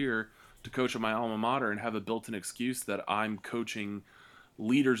a year to coach at my alma mater and have a built-in excuse that I'm coaching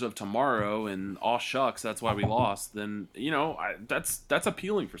leaders of tomorrow and aw shucks, that's why we lost, then, you know, that's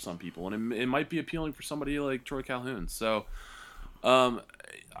appealing for some people. And it might be appealing for somebody like Troy Calhoun. So,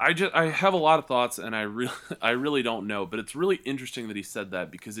 I have a lot of thoughts, and I really don't know, but it's really interesting that he said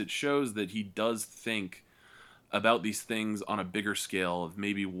that, because it shows that he does think about these things on a bigger scale of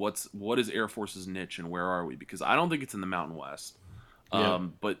maybe what is Air Force's niche and where are we, because I don't think it's in the Mountain West. Yeah.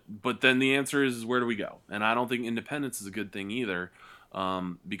 But then the answer is where do we go? And I don't think independence is a good thing either,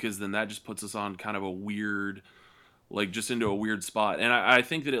 because then that just puts us on kind of a weird, like, just into a weird spot. And I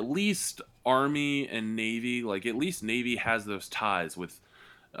think that at least Army and Navy, like, at least Navy has those ties with,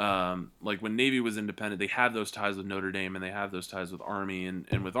 like, when Navy was independent, they had those ties with Notre Dame, and they have those ties with Army.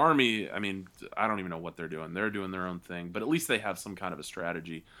 And with Army, I mean, I don't even know what they're doing. They're doing their own thing, but at least they have some kind of a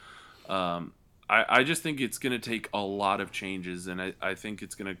strategy. I just think it's going to take a lot of changes, and I think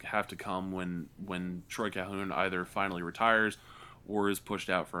it's going to have to come when Troy Calhoun either finally retires or is pushed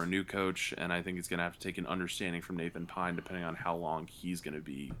out for a new coach, and I think it's going to have to take an understanding from Nathan Pine, depending on how long he's going to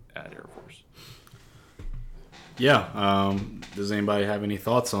be at Air Force. Yeah. Does anybody have any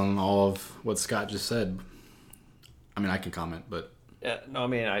thoughts on all of what Scott just said? I mean, I can comment, but... Yeah, no, I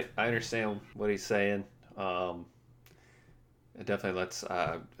mean, I understand what he's saying. It definitely lets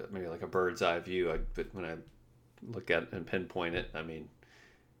maybe like a bird's eye view. But when I look at and pinpoint it, I mean,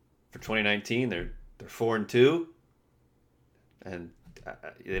 for 2019, they're 4-2, and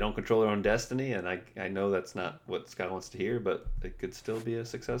they don't control their own destiny. And I know that's not what Scott wants to hear, but it could still be a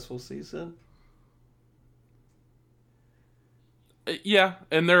successful season. Yeah,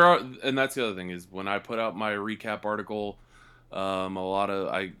 and that's the other thing is when I put out my recap article One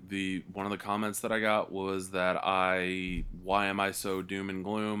of the comments that I got was that why am I so doom and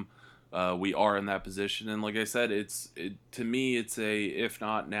gloom? We are in that position, and like I said, to me it's a if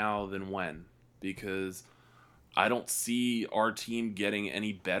not now then when, because I don't see our team getting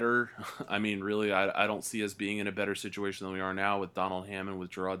any better. I mean, really, I don't see us being in a better situation than we are now with Donald Hammond,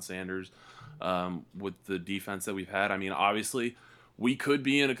 with Gerard Sanders, with the defense that we've had. I mean, obviously, we could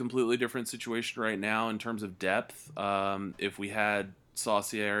be in a completely different situation right now in terms of depth if we had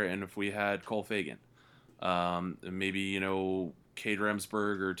Saucier and if we had Cole Fagan. Maybe, Cade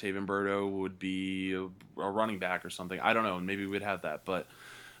Remsburg or Taven Berto would be a running back or something. I don't know. Maybe we'd have that, but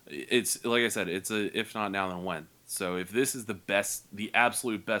it's like I said, it's a if not now then when. So if this is the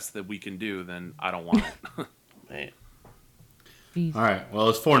absolute best that we can do, then I don't want it. Man. All right. Well,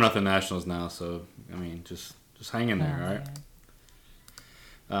 it's 4-0 Nationals now, so I mean, just hang in there,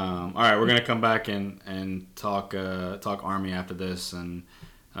 all right? All right, we're gonna come back and talk Army after this, and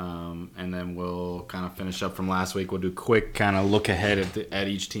then we'll kind of finish up from last week. We'll do quick kind of look ahead at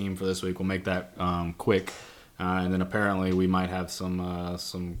each team for this week. We'll make that quick. And then apparently we might have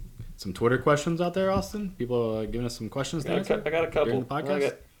some Twitter questions out there, Austin. People are giving us some questions. I got a couple. During the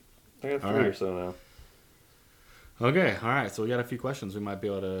podcast? I got 3 or so now. Okay, all right. So we got a few questions we might be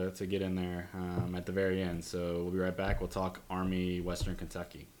able to get in there at the very end. So we'll be right back. We'll talk Army, Western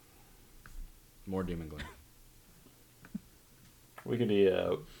Kentucky. More doom and gloom. We can be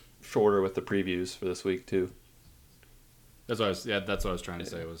shorter with the previews for this week too. That's what I was trying to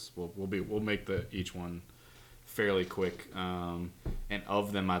say. Was we'll make each one fairly quick, and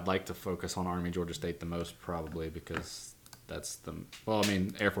of them I'd like to focus on Army Georgia State the most, probably because that's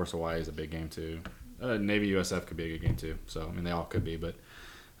Air Force Hawaii is a big game too. Navy USF could be a good game too. So I mean they all could be, but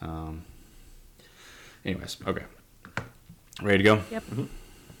anyways, okay, ready to go? Yep. Mm-hmm.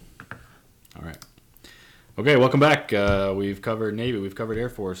 All right. Okay, welcome back. We've covered Navy, we've covered Air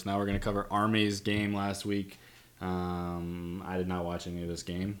Force. Now we're going to cover Army's game last week. I did not watch any of this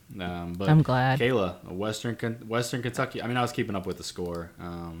game, but I'm glad. Kayla, Western Kentucky. I mean, I was keeping up with the score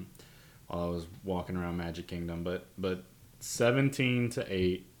while I was walking around Magic Kingdom, but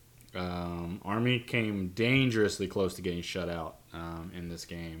 17-8. Army came dangerously close to getting shut out in this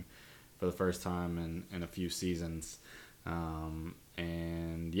game for the first time in a few seasons.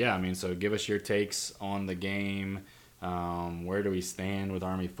 And yeah, I mean, so give us your takes on the game. Where do we stand with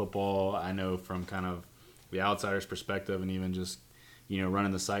Army football? I know from kind of the outsider's perspective and even just,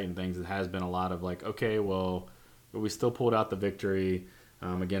 running the site and things, it has been a lot of like, okay, well, we still pulled out the victory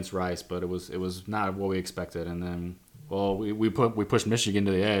against Rice, but it was not what we expected. And then, well, we pushed Michigan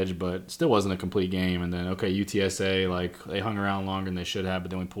to the edge, but still wasn't a complete game. And then, okay, UTSA, like, they hung around longer than they should have, but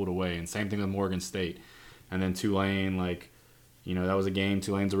then we pulled away. And same thing with Morgan State. And then Tulane, like, that was a game.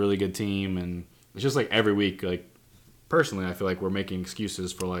 Tulane's a really good team. And it's just like every week, like, personally, I feel like we're making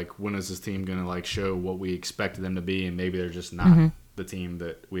excuses for, like, when is this team going to, like, show what we expected them to be, and maybe they're just not the team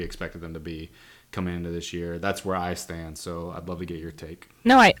that we expected them to be coming into this year. That's where I stand, so I'd love to get your take.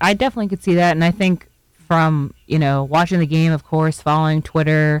 No, I definitely could see that, and I think from, watching the game, of course, following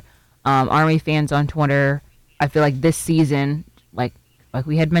Twitter, Army fans on Twitter, I feel like this season, like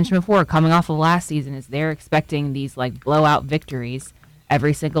we had mentioned before, coming off of last season, is they're expecting these, like, blowout victories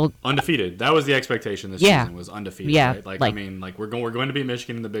every single undefeated. That was the expectation this season, was undefeated. Yeah, right? Like I mean, like we're going to beat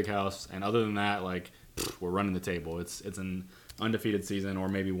Michigan in the Big House, and other than that, like we're running the table. It's an undefeated season, or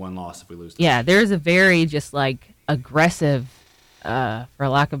maybe one loss if we lose. Yeah, there's a very just like aggressive, for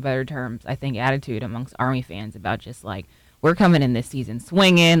lack of better terms, I think, attitude amongst Army fans about just like we're coming in this season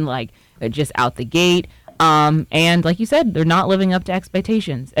swinging, like just out the gate. And like you said, they're not living up to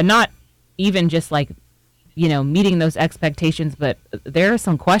expectations, and not even just like, meeting those expectations, but there are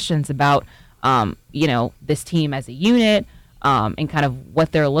some questions about, this team as a unit, and kind of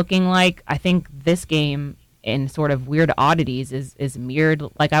what they're looking like. I think this game, in sort of weird oddities, is mirrored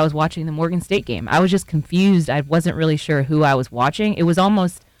like I was watching the Morgan State game. I was just confused. I wasn't really sure who I was watching. It was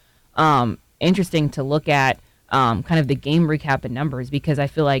almost interesting to look at kind of the game recap and numbers, because I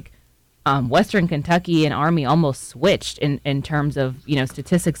feel like Western Kentucky and Army almost switched in terms of,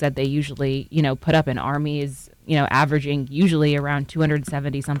 statistics that they usually, put up. In Army is, averaging usually around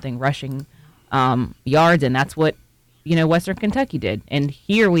 270-something rushing yards, and that's what, Western Kentucky did. And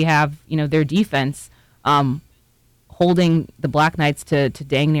here we have, their defense holding the Black Knights to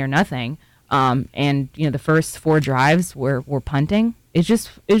dang near nothing. And, the first 4 drives were punting. It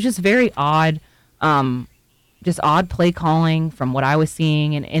was just very odd. Just odd play calling from what I was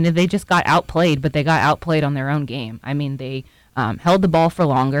seeing, and they just got outplayed, but they got outplayed on their own game. I mean, they held the ball for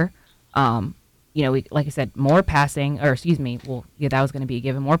longer. Like I said, more passing, that was going to be a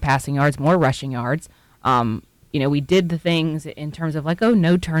given, more passing yards, more rushing yards. we did the things in terms of like, oh,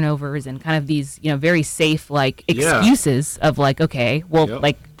 no turnovers and kind of these, very safe like excuses of like, okay, well,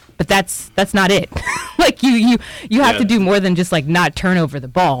 like, but that's not it. Like you have to do more than just like not turn over the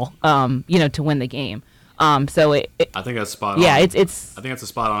ball, to win the game. So I think that's spot on. Yeah, it's. I think that's a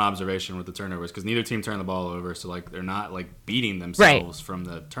spot on observation with the turnovers because neither team turned the ball over, so like they're not like beating themselves from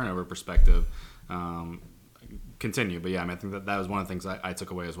the turnover perspective. Continue, but yeah, I mean, I think that was one of the things I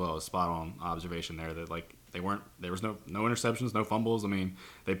took away as well. A spot on observation there that like there was no interceptions, no fumbles. I mean,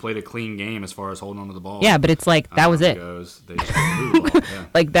 they played a clean game as far as holding onto the ball. Yeah, but it's like that was it. They just moved the ball. Yeah.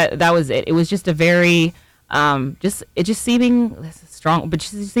 Like that was it. It was just a very just seeming strong, but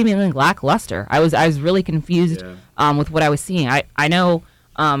just seemingly lackluster. I was really confused with what I was seeing. I know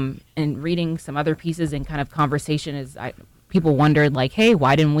in reading some other pieces and kind of conversation people wondered like, hey,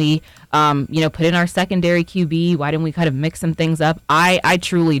 why didn't we put in our secondary QB? Why didn't we kind of mix some things up? I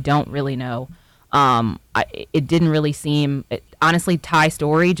truly don't really know. It didn't really seem honestly. Ty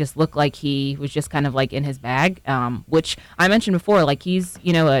Story just looked like he was just kind of like in his bag, which I mentioned before. Like he was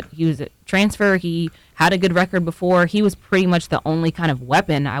a transfer. He had a good record before. He was pretty much the only kind of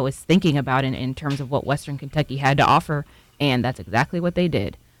weapon I was thinking about in terms of what Western Kentucky had to offer, and that's exactly what they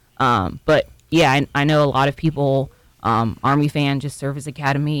did. But yeah, I know a lot of people, Army fans, just Service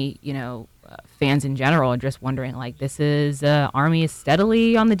Academy, fans in general, are just wondering like Army is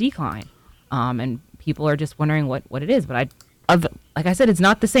steadily on the decline. And people are just wondering what it is. But like I said, it's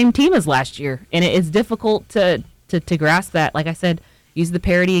not the same team as last year, and it's difficult to grasp that. Like I said, use the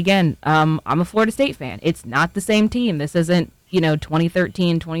parody again. I'm a Florida State fan. It's not the same team. This isn't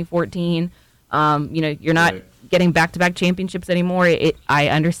 2013, 2014. You're not getting back-to-back championships anymore. I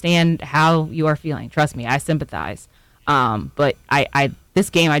understand how you are feeling. Trust me, I sympathize. But this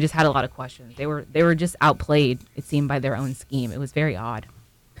game, I just had a lot of questions. They were just outplayed, it seemed, by their own scheme. It was very odd.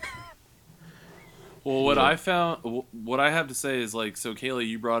 Well, what I have to say is like, so Kayla,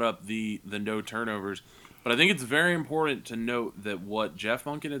 you brought up the no turnovers, but I think it's very important to note that what Jeff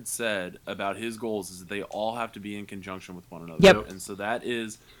Monken had said about his goals is that they all have to be in conjunction with one another. Yep. And so that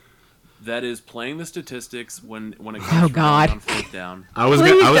is playing the statistics when it comes on fourth down. I was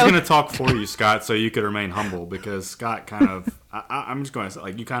going to talk for you, Scott, so you could remain humble because Scott kind of I'm just going to say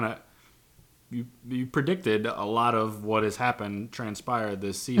like you kind of you predicted a lot of what has happened transpired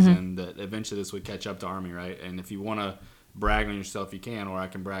this season, that eventually this would catch up to Army, right? And if you want to brag on yourself, you can, or I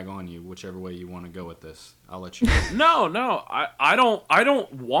can brag on you, whichever way you want to go with this. I'll let you go. No, I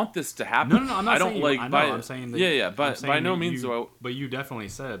don't want this to happen. No, I'm not saying like. I know, I'm saying that. But by no means do I. But you definitely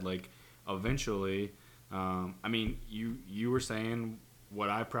said like eventually. I mean, you were saying what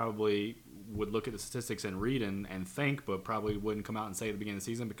I probably would look at the statistics and read and think, but probably wouldn't come out and say at the beginning of the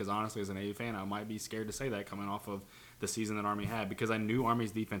season because honestly, as an Navy fan, I might be scared to say that coming off of the season that Army had because I knew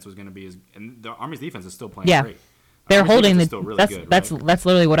Army's defense was going to be and the Army's defense is still playing great. They're holding really that's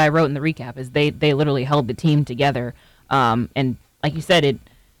literally what I wrote in the recap is they literally held the team together. And like you said,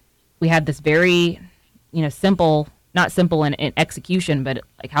 we had this very, simple, not simple in execution, but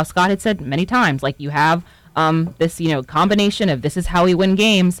like how Scott had said many times, like you have this, combination of this is how we win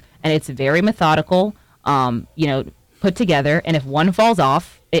games, and it's very methodical, put together. And if one falls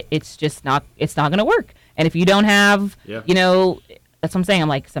off, it's not going to work. And if you don't have, that's what I'm saying. I'm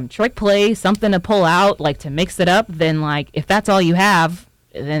like some trick play, something to pull out, like to mix it up. Then like if that's all you have,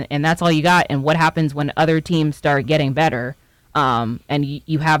 and that's all you got, and what happens when other teams start getting better, and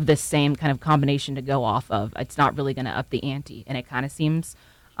you have this same kind of combination to go off of, it's not really going to up the ante. And it kind of seems,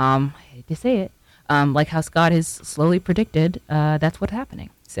 I hate to say it, like how Scott has slowly predicted, that's what's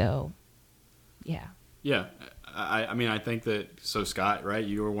happening. So, yeah. Yeah, I mean, I think that, so Scott, right,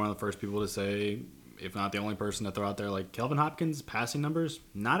 you were one of the first people to say, if not the only person to throw out there, like Kelvin Hopkins' passing numbers,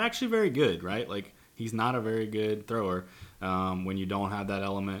 not actually very good, right? Like he's not a very good thrower when you don't have that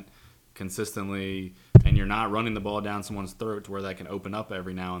element consistently and you're not running the ball down someone's throat to where that can open up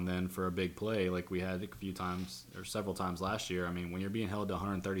every now and then for a big play like we had a few times or several times last year. I mean, when you're being held to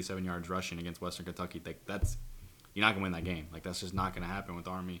 137 yards rushing against Western Kentucky, that's you're not going to win that game. Like that's just not going to happen with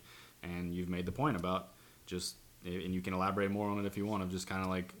Army. And you've made the point about just, and you can elaborate more on it if you want, of just kind of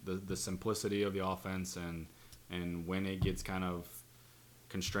like the simplicity of the offense and when it gets kind of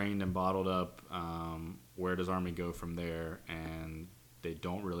constrained and bottled up, where does Army go from there? And they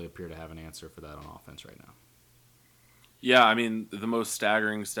don't really appear to have an answer for that on offense right now. Yeah, I mean, the most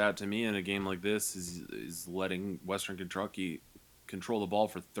staggering stat to me in a game like this is letting Western Kentucky control the ball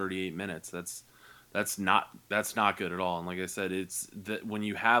for 38 minutes. That's not good at all. And like I said, it's that when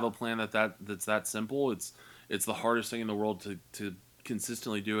you have a plan that's that simple, it's the hardest thing in the world to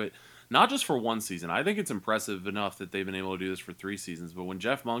consistently do it. not just for one season. I think it's impressive enough that they've been able to do this for 3 seasons. But when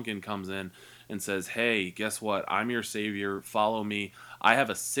Jeff Monken comes in and says, hey, guess what? I'm your savior. Follow me. I have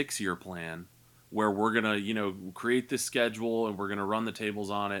a 6-year plan where we're going to, create this schedule and we're going to run the tables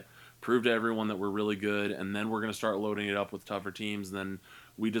on it, prove to everyone that we're really good, and then we're going to start loading it up with tougher teams, and then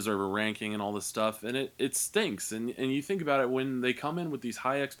we deserve a ranking and all this stuff. And it stinks. And you think about it, when they come in with these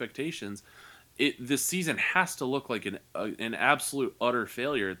high expectations, this season has to look like an absolute utter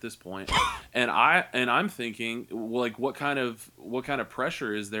failure at this point. And I'm thinking, like, what kind of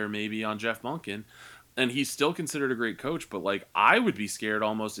pressure is there maybe on Jeff Monken? And he's still considered a great coach, but like, I would be scared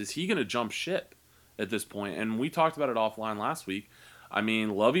almost, is he going to jump ship at this point? And we talked about it offline last week. I mean,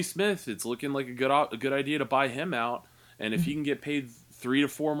 Lovie Smith, it's looking like a good idea to buy him out, and if he can get paid 3 to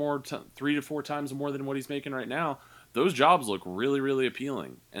 4 times more than what he's making right now, those jobs look really, really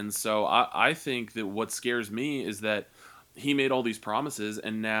appealing. And so I think that what scares me is that he made all these promises,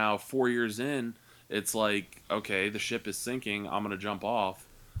 and now 4 years in, it's like, okay, the ship is sinking, I'm going to jump off.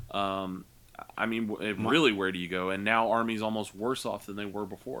 I mean, really, where do you go? And now Army's almost worse off than they were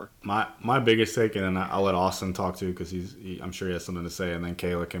before. My biggest take, and then I'll let Austin talk too, because I'm sure he has something to say, and then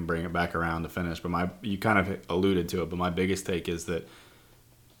Kayla can bring it back around to finish. But you kind of alluded to it, but my biggest take is that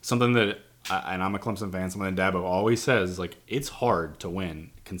something that, and I'm a Clemson fan, something that Dabo always says is, like, it's hard to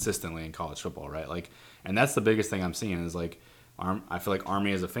win consistently in college football, right? Like, and that's the biggest thing I'm seeing is, like, I feel like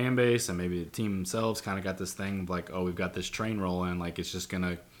Army as a fan base and maybe the team themselves kind of got this thing of like, oh, we've got this train rolling, like it's just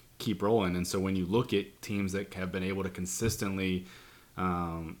gonna keep rolling. And so when you look at teams that have been able to consistently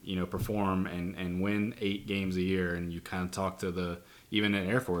perform and win 8 games a year, and you kind of talk to even at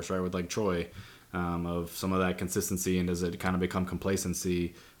Air Force, right, with like Troy, of some of that consistency, and does it kind of become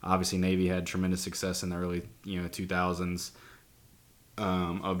complacency? Obviously Navy had tremendous success in the early 2000s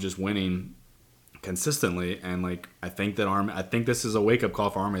of just winning consistently, and like I think this is a wake up call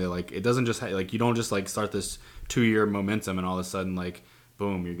for Army that like it doesn't just like you don't just like start this 2-year momentum and all of a sudden like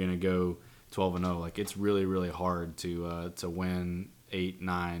boom, you're gonna go 12-0. Like, it's really, really hard to win 8,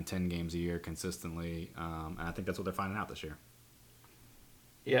 9, 10 games a year consistently, and I think that's what they're finding out this year.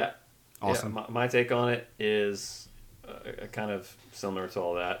 Yeah, awesome. Yeah, my take on it is kind of similar to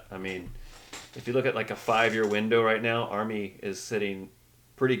all that. I mean, if you look at like a 5-year window right now, Army is sitting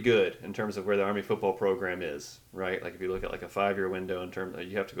pretty good in terms of where the Army football program is, right? Like if you look at like a 5-year window in terms of,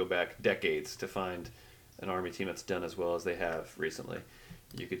 you have to go back decades to find an Army team that's done as well as they have recently.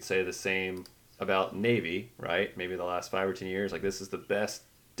 You could say the same about Navy, right? Maybe the last 5 or 10 years, like this is the best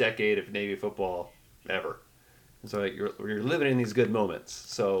decade of Navy football ever. And so like, you're living in these good moments.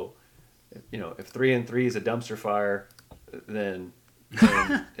 So, if 3-3 is a dumpster fire, then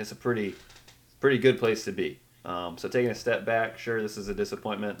it's a pretty good place to be. So taking a step back, sure, this is a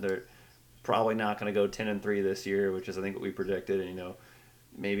disappointment. They're probably not going to go 10-3 this year, which is I think what we projected. And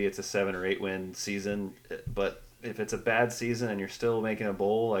maybe it's a 7 or 8 win season, but if it's a bad season and you're still making a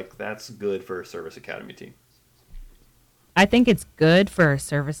bowl, like that's good for a service academy team. I think it's good for a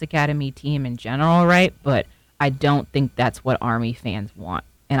service academy team in general, right? But I don't think that's what Army fans want.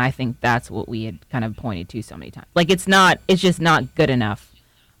 And I think that's what we had kind of pointed to so many times. Like it's just not good enough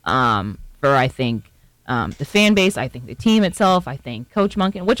for, I think, the fan base. I think the team itself. I think Coach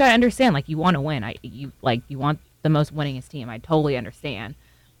Monken, which I understand. Like you want to win. You want the most winningest team. I totally understand,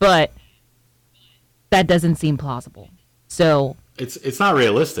 but that doesn't seem plausible. So it's not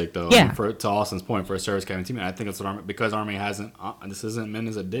realistic though. Yeah. To Austin's point, for a service academy team, and I think that's what Army, because Army hasn't. This isn't meant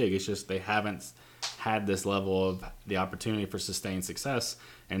as a dig. It's just they haven't had this level of the opportunity for sustained success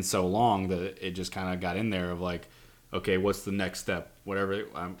in so long that it just kind of got in there of like, okay, what's the next step? Whatever,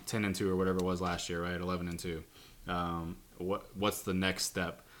 10-2 or whatever it was last year, right? 11-2. What's the next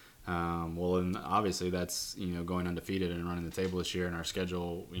step? Well, and obviously that's going undefeated and running the table this year, and our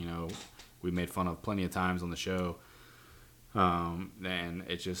schedule. We made fun of plenty of times on the show, and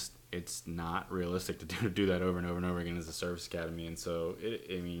it's not realistic to do that over and over and over again as a service academy. And so,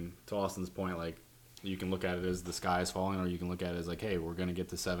 to Austin's point, like you can look at it as the sky is falling, or you can look at it as like, hey, we're going to get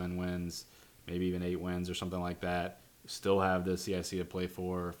to 7 wins, maybe even 8 wins or something like that. Still have the CIC to play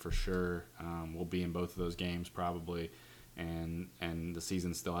for sure. We'll be in both of those games probably, and the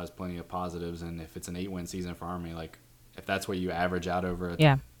season still has plenty of positives. And if it's an 8-win season for Army, like if that's what you average out over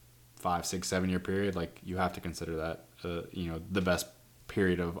a 5, 6, 7 year period, like you have to consider that the best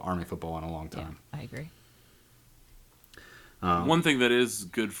period of Army football in a long time. Yeah, I agree. One thing that is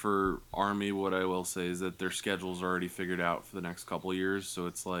good for Army, what I will say, is that their schedule's already figured out for the next couple of years. So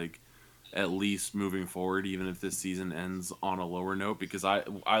it's like at least moving forward, even if this season ends on a lower note, because I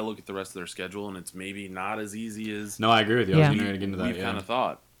look at the rest of their schedule and it's maybe not as easy as I agree with you. Yeah. I was going to get into that. We kind of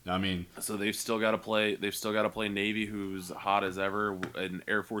thought. I mean, so they've still got to play. They've still got to play Navy, who's hot as ever, an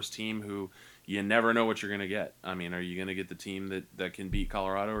Air Force team who you never know what you're going to get. I mean, are you going to get the team that can beat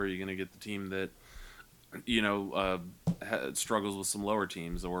Colorado, or are you going to get the team that struggles with some lower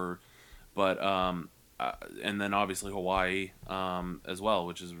teams? And then obviously Hawaii as well,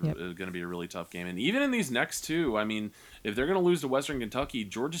 which is going to be a really tough game. And even in these next two, I mean, if they're going to lose to Western Kentucky,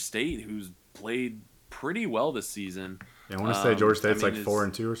 Georgia State, who's played pretty well this season. Yeah, I want to say Georgia State's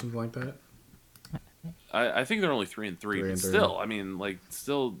 4-2 or something like that. I think they're only 3-3, but still, I mean,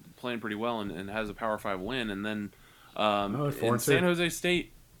 still playing pretty well and has a Power 5 win. And then San Jose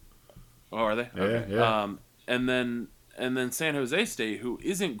State. Oh, are they? Yeah, okay. Yeah. And then San Jose State, who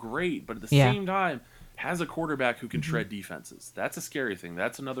isn't great, but at the same time has a quarterback who can shred defenses. That's a scary thing.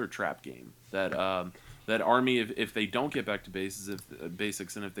 That's another trap game that Army, if they don't get back to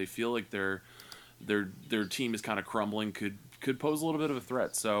basics, and if they feel like their team is kind of crumbling, could pose a little bit of a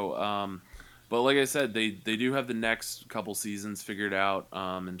threat. So, but like I said, they do have the next couple seasons figured out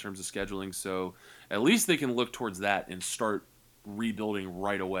in terms of scheduling. So at least they can look towards that and start rebuilding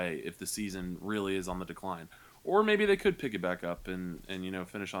right away if the season really is on the decline. Or maybe they could pick it back up and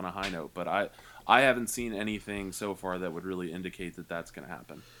finish on a high note. But I haven't seen anything so far that would really indicate that that's going to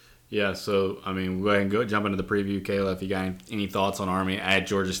happen. Yeah, so, I mean, we'll go ahead and jump into the preview. Kayla, if you got any thoughts on Army at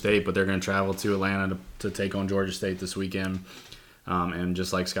Georgia State, but they're going to travel to Atlanta to take on Georgia State this weekend. And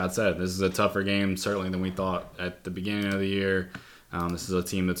just like Scott said, this is a tougher game certainly than we thought at the beginning of the year. This is a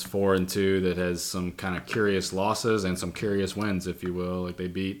team that's 4-2 that has some kind of curious losses and some curious wins, if you will. Like they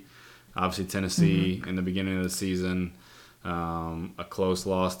beat, obviously, Tennessee in the beginning of the season, a close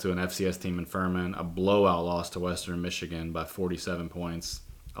loss to an FCS team in Furman, a blowout loss to Western Michigan by 47 points,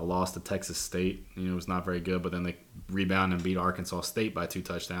 a loss to Texas State. It was not very good, but then they rebounded and beat Arkansas State by 2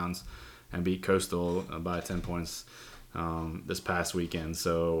 touchdowns and beat Coastal by 10 points this past weekend.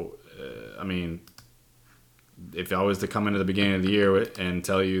 So, I mean, if I was to come into the beginning of the year and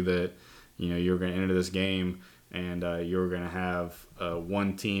tell you that, you were going to enter this game and you were going to have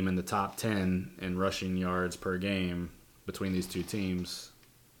one team in the top 10 in rushing yards per game between these two teams,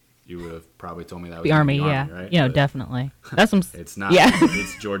 you would have probably told me that was the Army, right? But definitely. That's it's not. Yeah.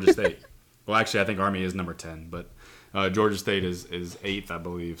 It's Georgia State. Well, actually, I think Army is number 10, but Georgia State is 8th, I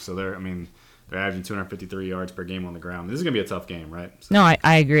believe. So they're averaging 253 yards per game on the ground. This is going to be a tough game, right? So. No,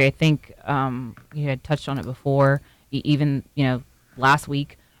 I agree. I think you had touched on it before, even last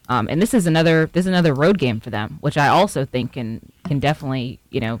week. And this is another road game for them, which I also think can definitely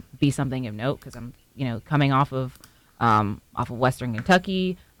be something of note because I'm coming off of Western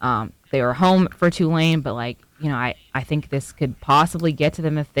Kentucky. They were home for Tulane, but I think this could possibly get to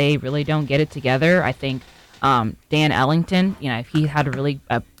them if they really don't get it together. I think Dan Ellington, if he had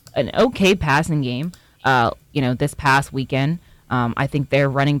an okay passing game, this past weekend, I think their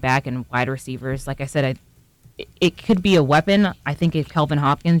running back and wide receivers, like I said, it could be a weapon. I think if Kelvin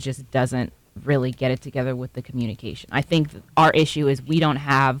Hopkins just doesn't really get it together with the communication. I think our issue is we don't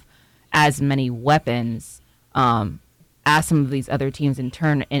have as many weapons as some of these other teams in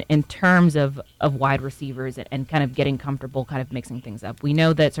terms of wide receivers and kind of getting comfortable, kind of mixing things up. We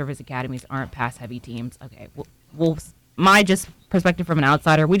know that service academies aren't pass-heavy teams. Okay, we'll my just perspective from an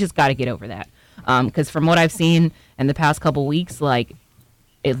outsider, we just got to get over that. Because from what I've seen in the past couple weeks,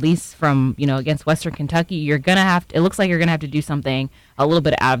 at least from, against Western Kentucky, it looks like you're going to have to do something a little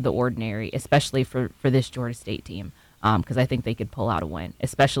bit out of the ordinary, especially for this Georgia State team. Because I think they could pull out a win,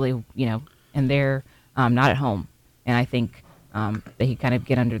 especially, and they're not at home. And I think they could kind of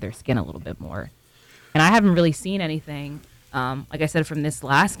get under their skin a little bit more. And I haven't really seen anything, like I said, from this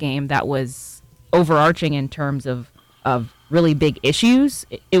last game that was overarching in terms of really big issues.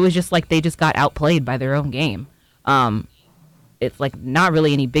 It was just like they just got outplayed by their own game. It's not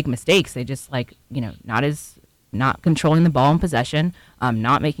really any big mistakes. They just not controlling the ball in possession,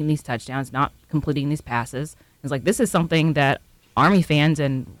 not making these touchdowns, not completing these passes. It's this is something that Army fans,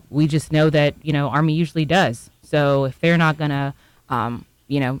 and we just know that, Army usually does. So if they're not going to, I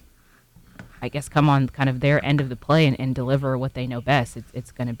guess come on kind of their end of the play and deliver what they know best,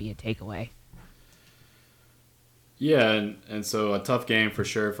 it's going to be a takeaway. Yeah, and so a tough game for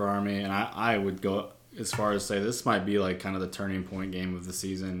sure for Army, and I would go as far as say this might be kind of the turning point game of the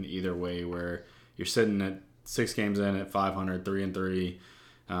season either way, where you're sitting at 6 games in at 500, 3-3,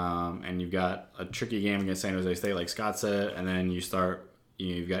 and you've got a tricky game against San Jose State, like Scott said, and then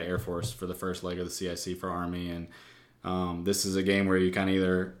you've got Air Force for the first leg of the CIC for Army, and this is a game where you kind of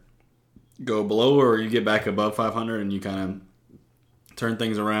either go below or you get back above 500 and you kind of turn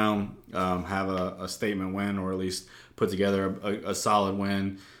things around, have a statement win, or at least put together a solid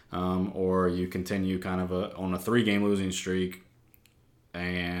win, or you continue kind of on a 3-game losing streak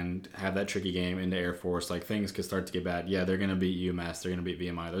and have that tricky game into Air Force, like things could start to get bad. Yeah, they're going to beat UMass. They're going to beat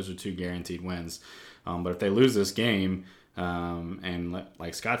VMI. Those are 2 guaranteed wins. But if they lose this game, and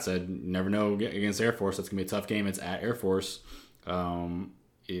like Scott said, you never know against Air Force. That's going to be a tough game. It's at Air Force.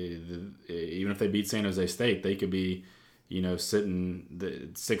 Even if they beat San Jose State, they could be,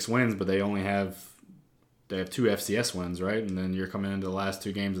 sitting 6 wins, but they have 2 FCS wins, right? And then you're coming into the last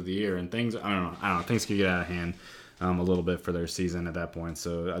 2 games of the year, and things, I don't know, things could get out of hand a little bit for their season at that point.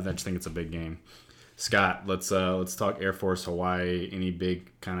 So I just think it's a big game. Scott, let's talk Air Force Hawaii. Any big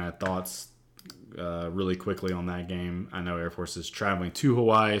kind of thoughts really quickly on that game? I know Air Force is traveling to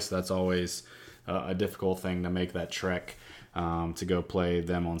Hawaii, so that's always a difficult thing to make that trek to go play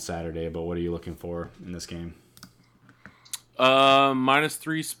them on Saturday. But what are you looking for in this game?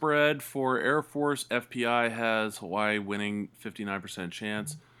 -3 spread for Air Force. FPI has Hawaii winning 59%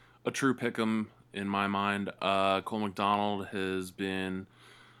 chance. A true pick'em in my mind. Cole McDonald has been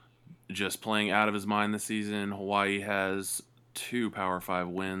just playing out of his mind this season. Hawaii has 2 Power 5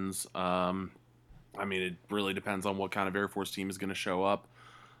 wins. It really depends on what kind of Air Force team is going to show up.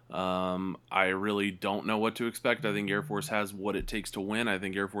 I really don't know what to expect. I think Air Force has what it takes to win. I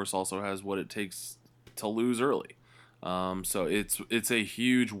think Air Force also has what it takes to lose early. So it's a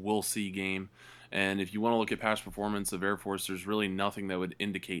huge we'll see game. And if you want to look at past performance of Air Force, there's really nothing that would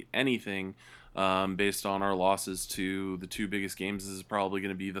indicate anything based on our losses to the 2 biggest games. This is probably going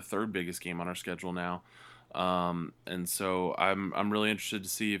to be the 3rd biggest game on our schedule now. And so I'm really interested to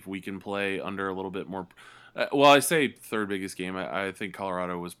see if we can play under a little bit more. I say 3rd biggest game. I think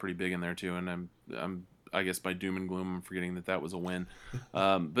Colorado was pretty big in there too, and I guess by doom and gloom, I'm forgetting that was a win.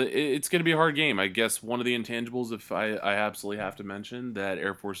 But it's going to be a hard game. I guess one of the intangibles, if I absolutely have to mention, that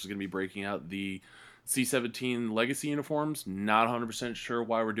Air Force is going to be breaking out the C-17 Legacy uniforms. Not 100% sure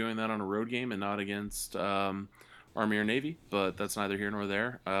why we're doing that on a road game and not against Army or Navy, but that's neither here nor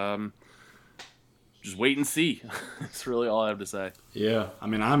there. Just wait and see. That's really all I have to say. Yeah,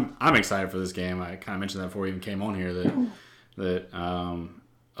 I'm excited for this game. I kind of mentioned that before we even came on here that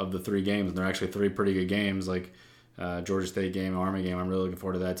of the 3 games, and they're actually 3 pretty good games. Like Georgia State game, Army game, I'm really looking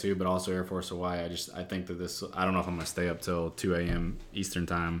forward to that too. But also Air Force Hawaii. I think that this. I don't know if I'm gonna stay up till 2 a.m. Eastern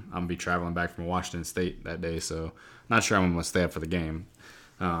time. I'm gonna be traveling back from Washington State that day, so I'm not sure I'm gonna stay up for the game.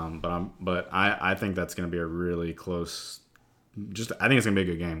 But I think that's gonna be a really close. I think it's gonna be a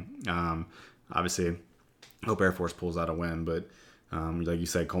good game. Obviously, I hope Air Force pulls out a win, but like you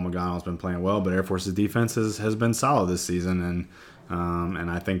said, Cole McDonald's been playing well, but Air Force's defense has been solid this season, and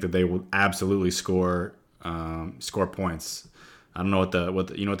I think that they will absolutely score points. I don't know what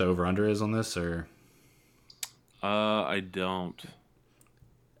the over under is on this, or I don't.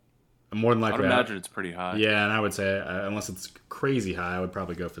 More than likely, I'd imagine it's pretty high. Yeah, and I would say unless it's crazy high, I would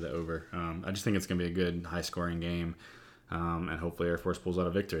probably go for the over. I just think it's gonna be a good high scoring game. And hopefully Air Force pulls out a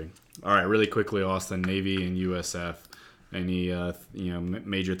victory. All right, really quickly, Austin, Navy and USF. Any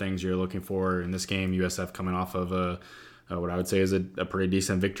major things you're looking for in this game? USF coming off of what I would say is a pretty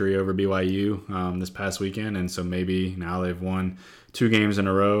decent victory over BYU this past weekend, and so maybe now they've won 2 games in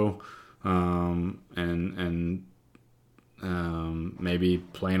a row, and maybe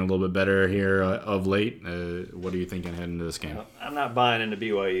playing a little bit better here of late. What are you thinking heading into this game? I'm not buying into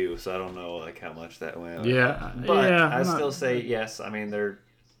BYU, so I don't know how much that went. Yeah, but I still say yes. They're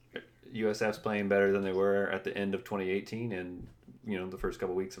USF's playing better than they were at the end of 2018 and the first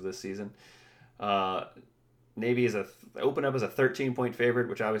couple weeks of this season. Navy opened up as a 13-point favorite,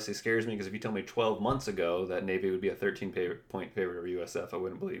 which obviously scares me because if you told me 12 months ago that Navy would be a 13-point favorite over USF, I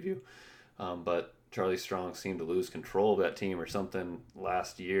wouldn't believe you. But Charlie Strong seemed to lose control of that team or something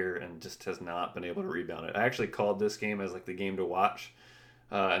last year and just has not been able to rebound it. I actually called this game as the game to watch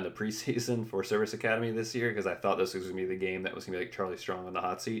in the preseason for Service Academy this year because I thought this was going to be the game that was going to be Charlie Strong on the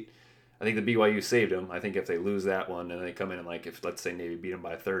hot seat. I think the BYU saved him. I think if they lose that one and they come in and if let's say Navy beat him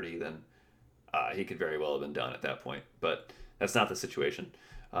by 30, then he could very well have been done at that point. But that's not the situation.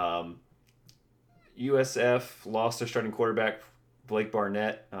 USF lost their starting quarterback, Blake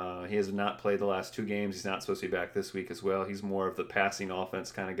Barnett. He has not played the last 2 games. He's not supposed to be back this week as well. He's more of the passing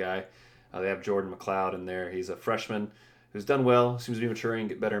offense kind of guy. They have Jordan McLeod in there. He's a freshman who's done well, seems to be maturing,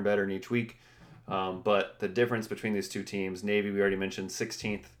 get better and better in each week. But the difference between these 2 teams, Navy, we already mentioned,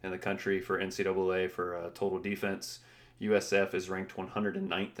 16th in the country for NCAA for total defense. USF is ranked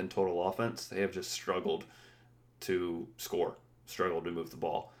 109th in total offense. They have just struggled to score, struggled to move the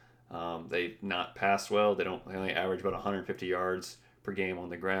ball. They've not passed well. They only average about 150 yards per game on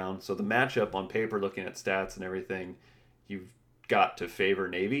the ground. So the matchup on paper, looking at stats and everything, you've got to favor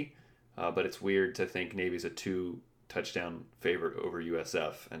Navy. But it's weird to think Navy's a 2-touchdown favorite over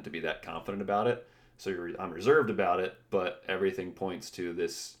USF and to be that confident about it. So I'm reserved about it, but everything points to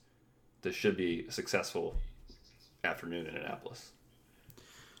this should be a successful afternoon in Annapolis.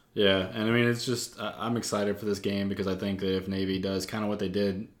 Yeah, and I mean, it's just I'm excited for this game because I think that if Navy does kind of what they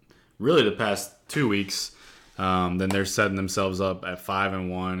did really the past 2 weeks, then they're setting themselves up at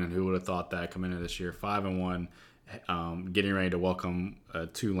 5-1, and who would have thought that coming into this year, 5-1, getting ready to welcome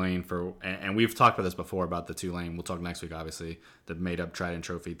Tulane and we've talked about this before about the Tulane. We'll talk next week, obviously, the made-up Trident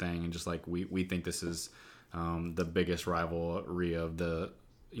Trophy thing, and just like we think this is the biggest rivalry of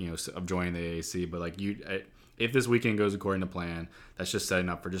of joining the AAC, but like if this weekend goes according to plan, that's just setting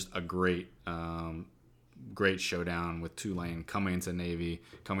up for just a great showdown with Tulane coming to Navy,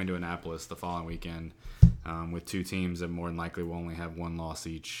 coming to Annapolis the following weekend, with two teams that more than likely will only have one loss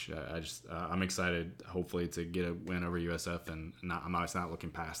each. I'm excited, hopefully, to get a win over USF, and I'm not looking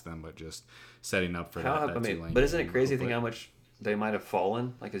past them, but just setting up for that Tulane. But isn't it crazy to think how much they might have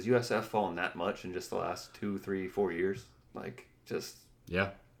fallen? Like, has USF fallen that much in just the last 2, 3, 4 years? Like, just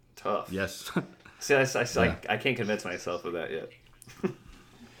tough. Yes. See, I can't convince myself of that yet.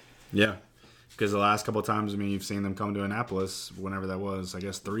 Yeah, because the last couple of times, I mean, you've seen them come to Annapolis, whenever that was. I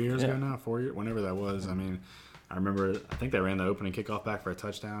guess 3 years ago now, 4 years, whenever that was. I mean, I remember. I think they ran the opening kickoff back for a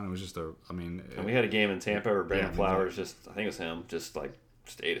touchdown. It was just and we had a game in Tampa where Brandon Flowers I think it was him, just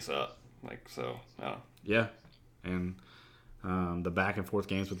ate us up. Like, so. Yeah, and the back and forth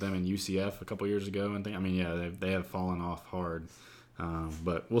games with them in UCF a couple years ago, and they have fallen off hard.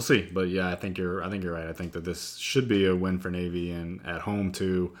 But we'll see. But yeah, I think you're right. I think that this should be a win for Navy, and at home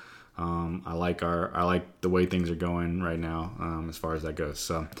too. I like the way things are going right now, as far as that goes.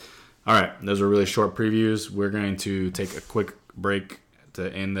 So, all right, those are really short previews. We're going to take a quick break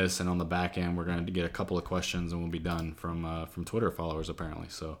to end this, and on the back end, we're going to get a couple of questions, and we'll be done from Twitter followers apparently.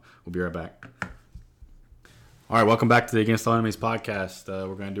 So we'll be right back. All right, welcome back to the Against All Enemies podcast.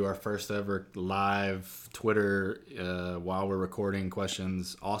 We're going to do our first ever live Twitter while we're recording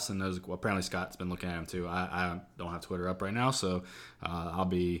questions. Austin knows. Well, apparently Scott's been looking at them too. I don't have Twitter up right now, so I'll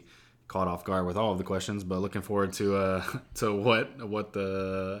be caught off guard with all of the questions. But looking forward to what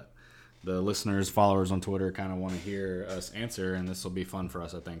the listeners, followers on Twitter kind of want to hear us answer, and this will be fun for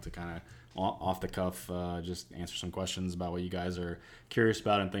us, I think, to kind of off the cuff just answer some questions about what you guys are curious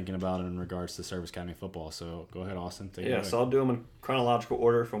about and thinking about in regards to Service Academy football. So go ahead, Austin. Take it away. So I'll do them in chronological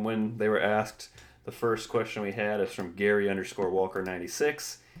order from when they were asked. The first question we had is from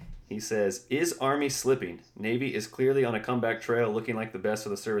Gary_Walker96. He says, is Army slipping? Navy is clearly on a comeback trail, looking like the best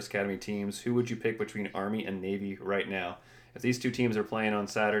of the Service Academy teams. Who would you pick between Army and Navy right now? If these two teams are playing on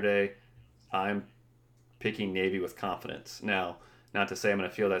Saturday, I'm picking Navy with confidence. Now, not to say I'm going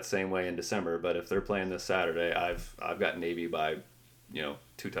to feel that same way in December, but if they're playing this Saturday, I've got Navy by,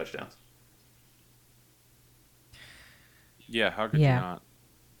 2 touchdowns. Yeah, how could you not?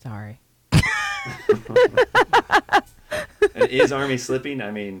 Sorry. And is Army slipping?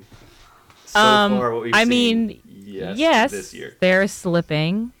 I mean, so far what we've seen, yes, this year. They're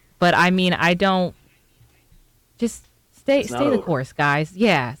slipping, but I mean, I don't. Just stay the course, guys.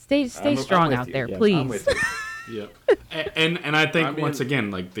 Yeah, stay strong out there, please. I'm with you. Yeah, and I think once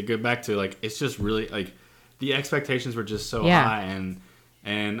again, like, they go back to, like, it's just really, like, the expectations were just so high,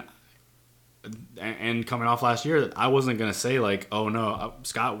 and coming off last year, I wasn't gonna say, like, oh no,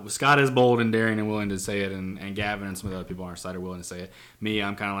 Scott is bold and daring and willing to say it, and Gavin and some of the other people on our side are willing to say it. Me,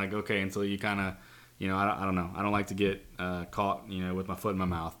 I'm kind of like, okay, until you kind of, I don't know, I don't like to get caught, with my foot in my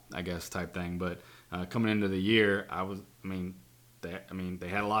mouth, I guess, type thing. But coming into the year, they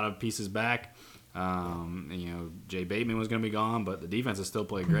had a lot of pieces back. Jay Bateman was going to be gone, but the defense has still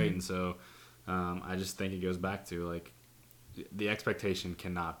played great, and so I just think it goes back to, like, the expectation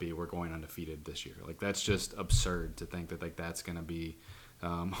cannot be we're going undefeated this year. Like, that's just absurd to think that, like, that's going to be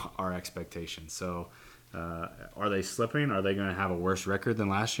our expectation. So are they slipping? Are they going to have a worse record than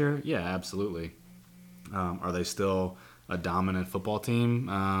last year? Yeah, absolutely. Are they still a dominant football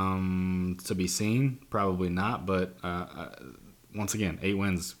team to be seen? Probably not, but once again, 8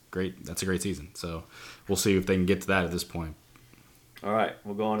 wins, great. That's a great season. So we'll see if they can get to that at this point. All right,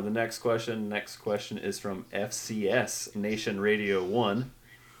 we'll go on to the next question. Next question is from FCS Nation Radio 1.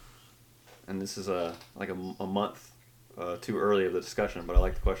 And this is a month too early of the discussion, but I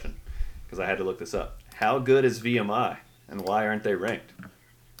like the question because I had to look this up. How good is VMI, and why aren't they ranked?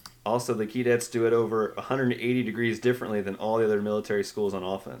 Also, the Keydets do it over 180 degrees differently than all the other military schools on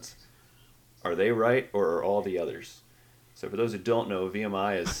offense. Are they right, or are all the others? So for those who don't know,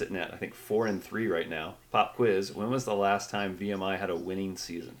 VMI is sitting at, I think, 4-3 right now. Pop quiz, when was the last time VMI had a winning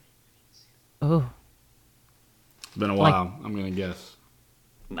season? Oh. It's been a while, I'm going to guess.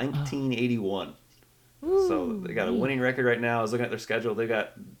 1981. So they got a winning record right now. I was looking at their schedule. They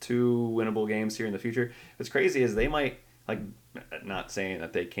got 2 winnable games here in the future. What's crazy is they might, like, not saying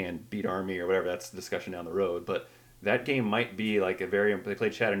that they can beat Army or whatever. That's a discussion down the road. But that game might be like they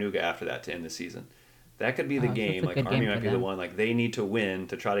played Chattanooga after that to end the season. That could be the game. Like Army might be the one. Like they need to win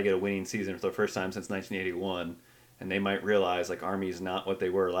to try to get a winning season for the first time since 1981. And they might realize like Army's not what they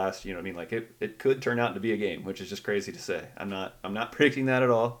were last. You know what I mean? Like it could turn out to be a game, which is just crazy to say. I'm not predicting that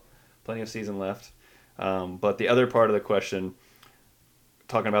at all. Plenty of season left. But the other part of the question,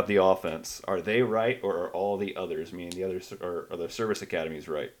 talking about the offense, are they right or are all the others, meaning the others, or are the service academies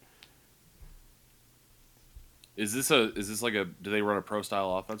right? Is this like do they run a pro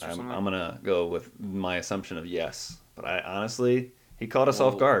style offense or something? I'm gonna go with my assumption of yes, but I honestly, he caught us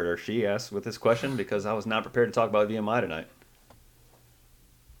off guard, or she asked with this question because I was not prepared to talk about VMI tonight.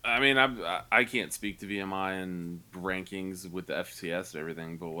 I mean, I can't speak to VMI and rankings with the FCS and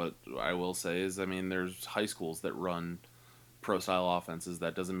everything, but what I will say is, I mean, there's high schools that run pro-style offenses.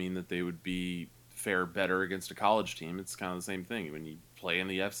 That doesn't mean that they would fare better against a college team. It's kind of the same thing. When you play in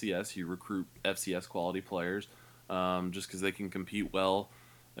the FCS, you recruit FCS quality players just because they can compete well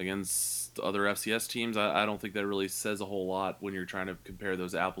against other FCS teams. I don't think that really says a whole lot when you're trying to compare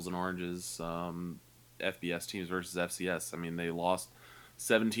those apples and oranges, FBS teams versus FCS. I mean, they lost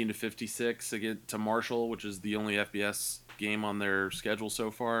 17-56 to Marshall, which is the only FBS game on their schedule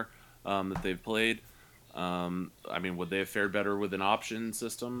so far that they've played. I mean, would they have fared better with an option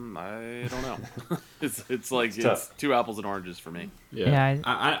system? I don't know. it's 2 apples and oranges for me.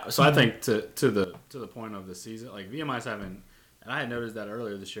 Yeah. So I think to the point of the season, like VMI's having, and I had noticed that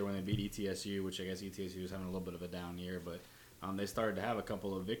earlier this year when they beat ETSU, which I guess ETSU was having a little bit of a down year, but they started to have a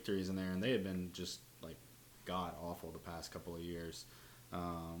couple of victories in there, and they had been just like god awful the past couple of years.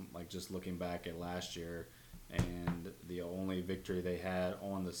 Like just looking back at last year, and the only victory they had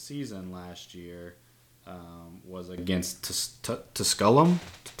on the season last year was against Tusculum.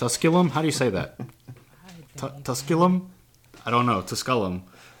 How do you say that? Tusculum? I don't know. Tusculum.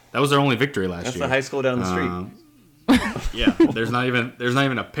 That was their only victory last year. That's the high school down the street. Yeah, there's not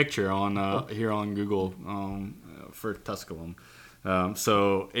even a picture on here on Google for Tusculum.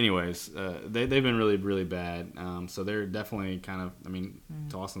 So, anyways, they've been really, really bad. So they're definitely kind of, I mean,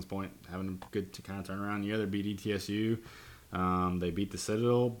 to Austin's point, having a good kind of turnaround year. They beat ETSU. They beat the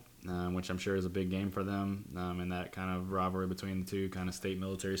Citadel, which I'm sure is a big game for them, and that kind of rivalry between the two kind of state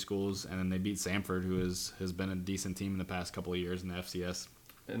military schools. And then they beat Samford, who has been a decent team in the past couple of years in the FCS.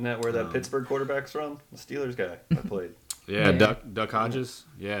 Isn't that where that Pittsburgh quarterback's from? The Steelers guy that played. Yeah, Duck Hodges.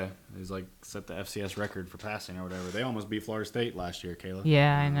 Yeah, he's like set the FCS record for passing or whatever. They almost beat Florida State last year, Kayla.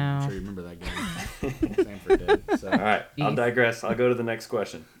 Yeah, I know. I'm sure you remember that game. Samford did. So. All right, I'll digress. I'll go to the next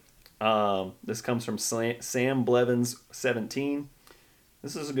question. This comes from Sam Blevins 17.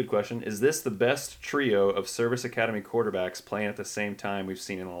 This is a good question. Is this the best trio of Service Academy quarterbacks playing at the same time we've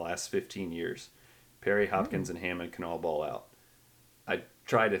seen in the last 15 years? Perry, Hopkins, and Hammond can all ball out. I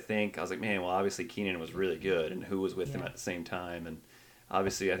tried to think. I was like, man, well, obviously Keenan was really good, and who was with him at the same time? And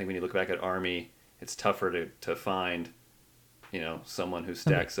obviously, I think when you look back at Army, it's tougher to find, someone who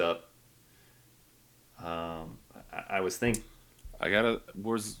stacks up. I was thinking.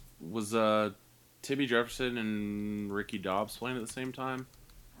 Was Tibby Jefferson and Ricky Dobbs playing at the same time?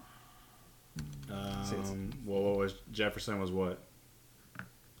 Well, what was Jefferson was what?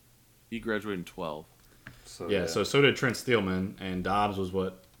 He graduated in 12. So did Trent Steelman, and Dobbs was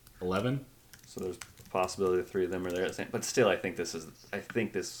what, 11? So there's a possibility the 3 of them are there at the same. But still, I think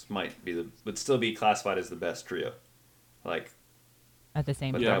this might be would still be classified as the best trio, like at the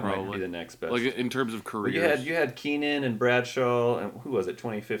same time. That probably might be the next best. Like in terms of careers. You had Keenan and Bradshaw, and who was it?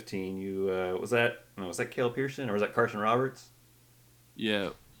 2015. Was that Cale Pearson or was that Carson Roberts?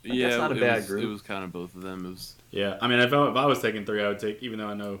 Yeah. That's not a bad group. It was kind of both of them. Yeah, I mean, if I was taking 3, I would take, even though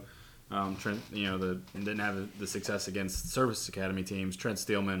I know Trent, didn't have the success against Service Academy teams. Trent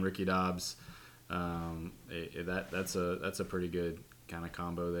Steelman, Ricky Dobbs, that's a pretty good kind of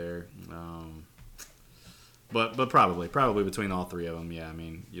combo there. But probably between all 3 of them, yeah. I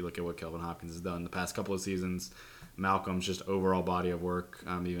mean, you look at what Kelvin Hopkins has done the past couple of seasons. Malcolm's just overall body of work,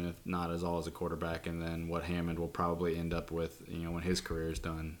 even if not as all as a quarterback, and then what Hammond will probably end up with, when his career is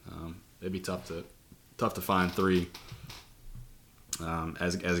done. It'd be tough to find 3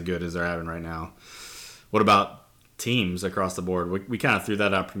 as good as they're having right now. What about teams across the board? We kind of threw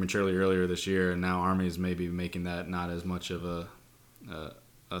that out prematurely earlier this year, and now Army's maybe making that not as much of a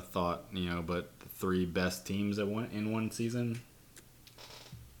thought, but the 3 best teams that went in one season.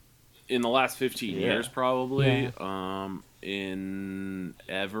 In the last 15 years, probably. Yeah. In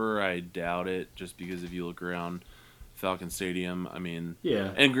ever, I doubt it, just because if you look around Falcon Stadium. I mean,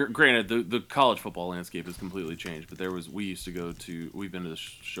 Yeah. And granted, the college football landscape has completely changed. But we've been to the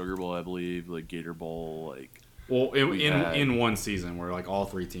Sugar Bowl, I believe, like Gator Bowl, like. Well, in one season where like all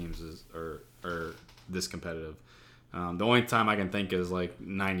three teams are this competitive. The only time I can think is like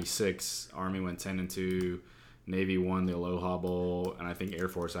 '96. Army went 10-2. Navy won the Aloha Bowl, and I think Air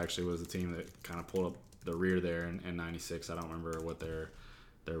Force actually was the team that kind of pulled up the rear there in '96. I don't remember what their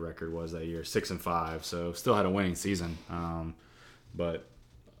record was that year, 6-5. So still had a winning season. But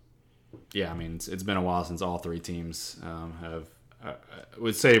yeah, I mean it's been a while since all three teams have. I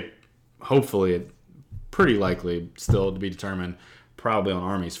would say, hopefully, pretty likely still to be determined. Probably on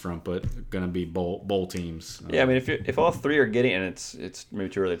Army's front, but going to be bowl teams. Yeah, I mean, if all three are getting, and it's maybe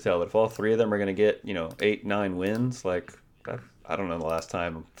too early to tell, but if all three of them are going to get 8-9 wins, like I don't know the last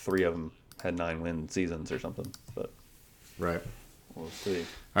time three of them had 9-win seasons or something, but right, we'll see.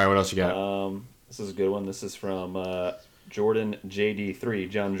 All right, what else you got? This is a good one. This is from Jordan JD3,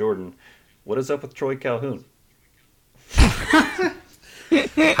 John Jordan. What is up with Troy Calhoun?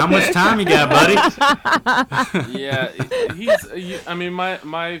 How much time you got, buddy? Yeah, I mean,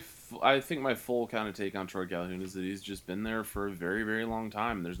 I think my full kind of take on Troy Calhoun is that he's just been there for a very, very long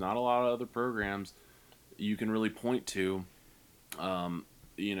time. There's not a lot of other programs you can really point to, other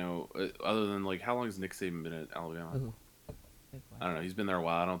than like how long has Nick Saban been at Alabama? Ooh. I don't know. He's been there a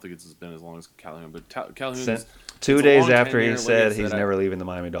while. I don't think it's been as long as Calhoun, but Calhoun's Since 2 days after he said he's never leaving the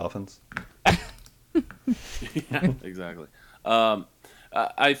Miami Dolphins. Yeah, exactly.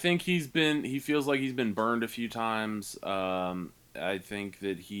 I think he feels like he's been burned a few times. I think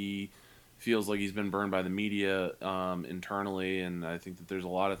that he feels like he's been burned by the media internally, and I think that there's a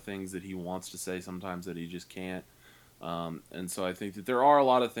lot of things that he wants to say sometimes that he just can't. And so I think that there are a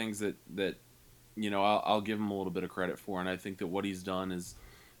lot of things that I'll give him a little bit of credit for, and I think that what he's done is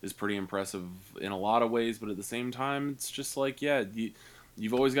pretty impressive in a lot of ways, but at the same time, it's just like, yeah,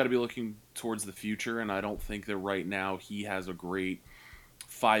 you've always got to be looking towards the future, and I don't think that right now he has a great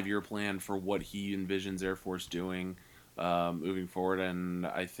 5-year plan for what he envisions Air Force doing moving forward. And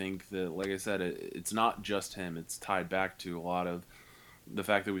I think that, like I said, it's not just him. It's tied back to a lot of the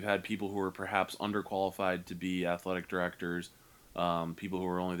fact that we've had people who are perhaps underqualified to be athletic directors, people who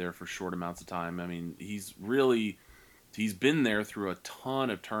are only there for short amounts of time. I mean, he's been there through a ton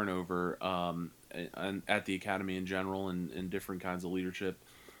of turnover and at the academy in general, and different kinds of leadership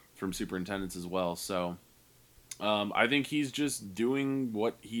from superintendents as well. So I think he's just doing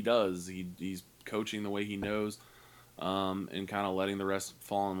what he does. He's coaching the way he knows, and kind of letting the rest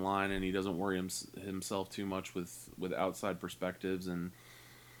fall in line, and he doesn't worry himself too much with outside perspectives. And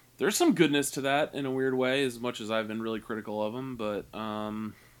there's some goodness to that in a weird way, as much as I've been really critical of him. But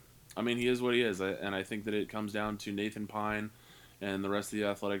I mean, he is what he is, and I think that it comes down to Nathan Pine and the rest of the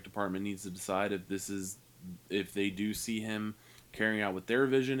athletic department needs to decide if they do see him carrying out what their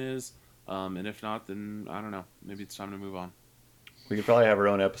vision is, and if not, then I don't know. Maybe it's time to move on. We could probably have our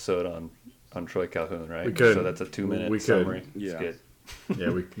own episode on Troy Calhoun, right? We could. So that's a 2-minute summary. Yeah. Good. Yeah,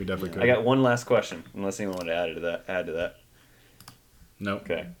 we definitely could. I got one last question, unless anyone wanted to add to that. No.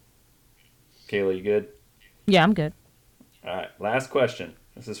 Okay. Kayla, you good? Yeah, I'm good. All right. Last question.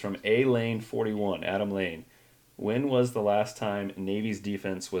 This is from A Lane 41, Adam Lane. When was the last time Navy's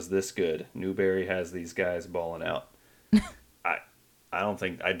defense was this good? Newberry has these guys balling out.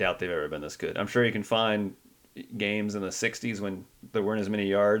 I doubt they've ever been this good. I'm sure you can find games in the 60s when there weren't as many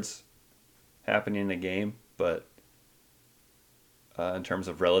yards happening in a game, but in terms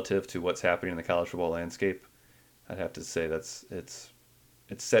of relative to what's happening in the college football landscape, I'd have to say it's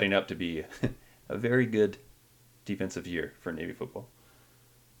setting up to be a very good defensive year for Navy football.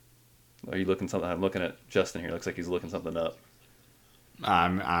 Are you looking something? I'm looking at Justin here. Looks like he's looking something up.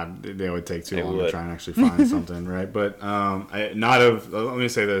 They would take too long to try and actually find something, right? But let me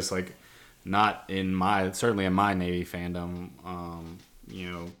say this, like, not certainly in my Navy fandom,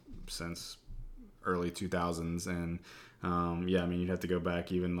 since early 2000s, and I mean, you'd have to go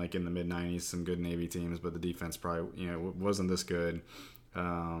back even like in the mid 90s, some good Navy teams, but the defense probably wasn't this good,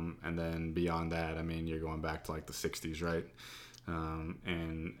 and then beyond that, I mean, you're going back to like the 60s, right?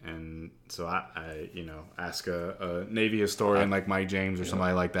 And so I ask a Navy historian like Mike James or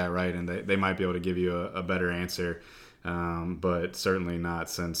somebody like that, right? And they might be able to give you a better answer, but certainly not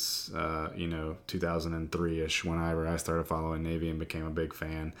since 2003ish, whenever I started following Navy and became a big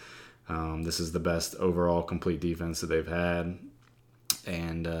fan. This is the best overall complete defense that they've had,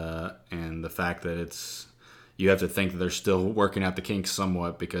 and the fact that you have to think that they're still working out the kinks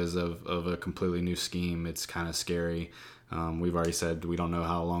somewhat because of a completely new scheme. It's kind of scary. We've already said we don't know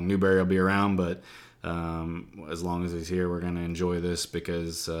how long Newberry will be around, but as long as he's here, we're going to enjoy this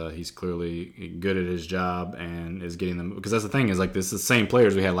because he's clearly good at his job and is getting them. Because that's the thing is, like, this is the same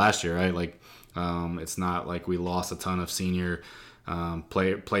players we had last year, right? Like, it's not like we lost a ton of senior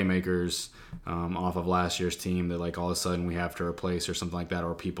playmakers off of last year's team that, like, all of a sudden we have to replace or something like that,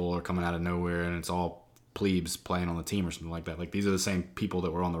 or people are coming out of nowhere and it's all plebes playing on the team or something like that. Like, these are the same people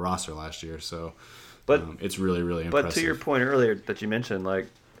that were on the roster last year, so it's really, really impressive. But to your point earlier that you mentioned, like,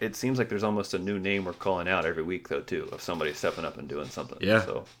 it seems like there's almost a new name we're calling out every week, though, too, of somebody stepping up and doing something. Yeah.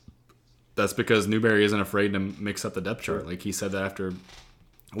 So that's because Newberry isn't afraid to mix up the depth chart. Like, he said that after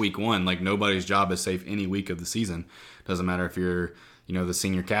week 1, like, nobody's job is safe any week of the season. Doesn't matter if you're, the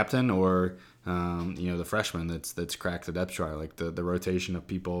senior captain or, the freshman that's cracked the depth chart. Like, the rotation of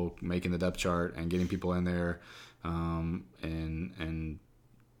people making the depth chart and getting people in there, and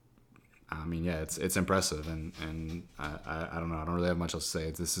I mean, yeah, it's impressive, and I don't know. I don't really have much else to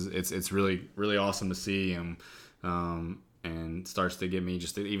say. It's really, really awesome to see him, and starts to get me,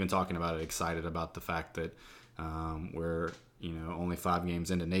 just even talking about it, excited about the fact that we're only 5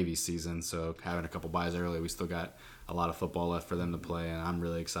 games into Navy's season, so having a couple buys early, we still got a lot of football left for them to play, and I'm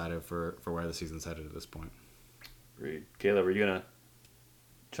really excited for where the season's headed at this point. Great, Caleb, are you gonna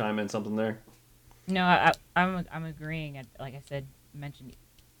chime in something there? No, I'm agreeing. Like I said, mentioned.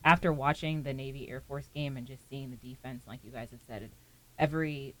 After watching the Navy Air Force game and just seeing the defense, like you guys have said,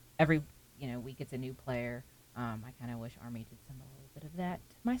 every week it's a new player. I kind of wish Army did a little bit of that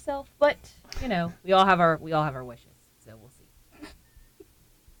myself, but we all have our wishes, so we'll see.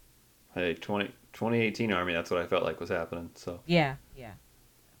 Hey, 2018 Army, that's what I felt like was happening. So yeah.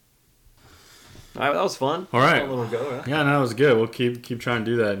 All right, that was fun. All right. A little go, Yeah, no, it was good. We'll keep trying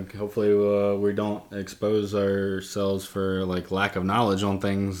to do that, and hopefully we don't expose ourselves for, like, lack of knowledge on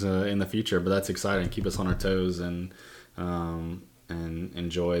things in the future. But that's exciting. Keep us on our toes and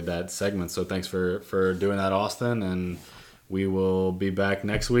enjoy that segment. So thanks for doing that, Austin. And we will be back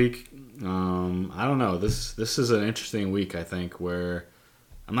next week. I don't know. This is an interesting week, I think, where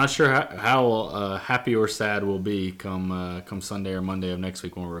I'm not sure how happy or sad we'll be come Sunday or Monday of next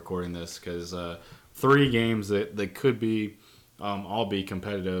week when we're recording this, because 3 games that could be all be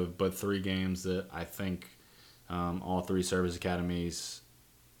competitive, but 3 games that I think all 3 service academies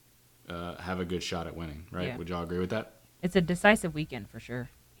have a good shot at winning. Right? Yeah. Would y'all agree with that? It's a decisive weekend for sure.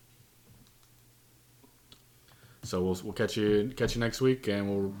 So we'll catch you next week, and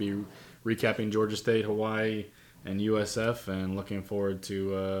we'll be recapping Georgia State, Hawaii, and USF, and looking forward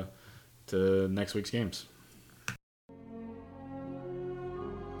to next week's games.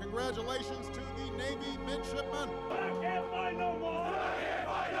 Congratulations to the Navy midshipmen. I can't find no more. I can't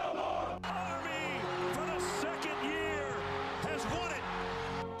find no more. Army, for the 2nd year, has won it.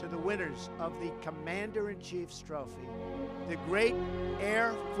 To the winners of the Commander-in-Chief's Trophy, the great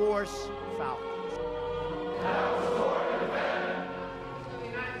Air Force Falcons.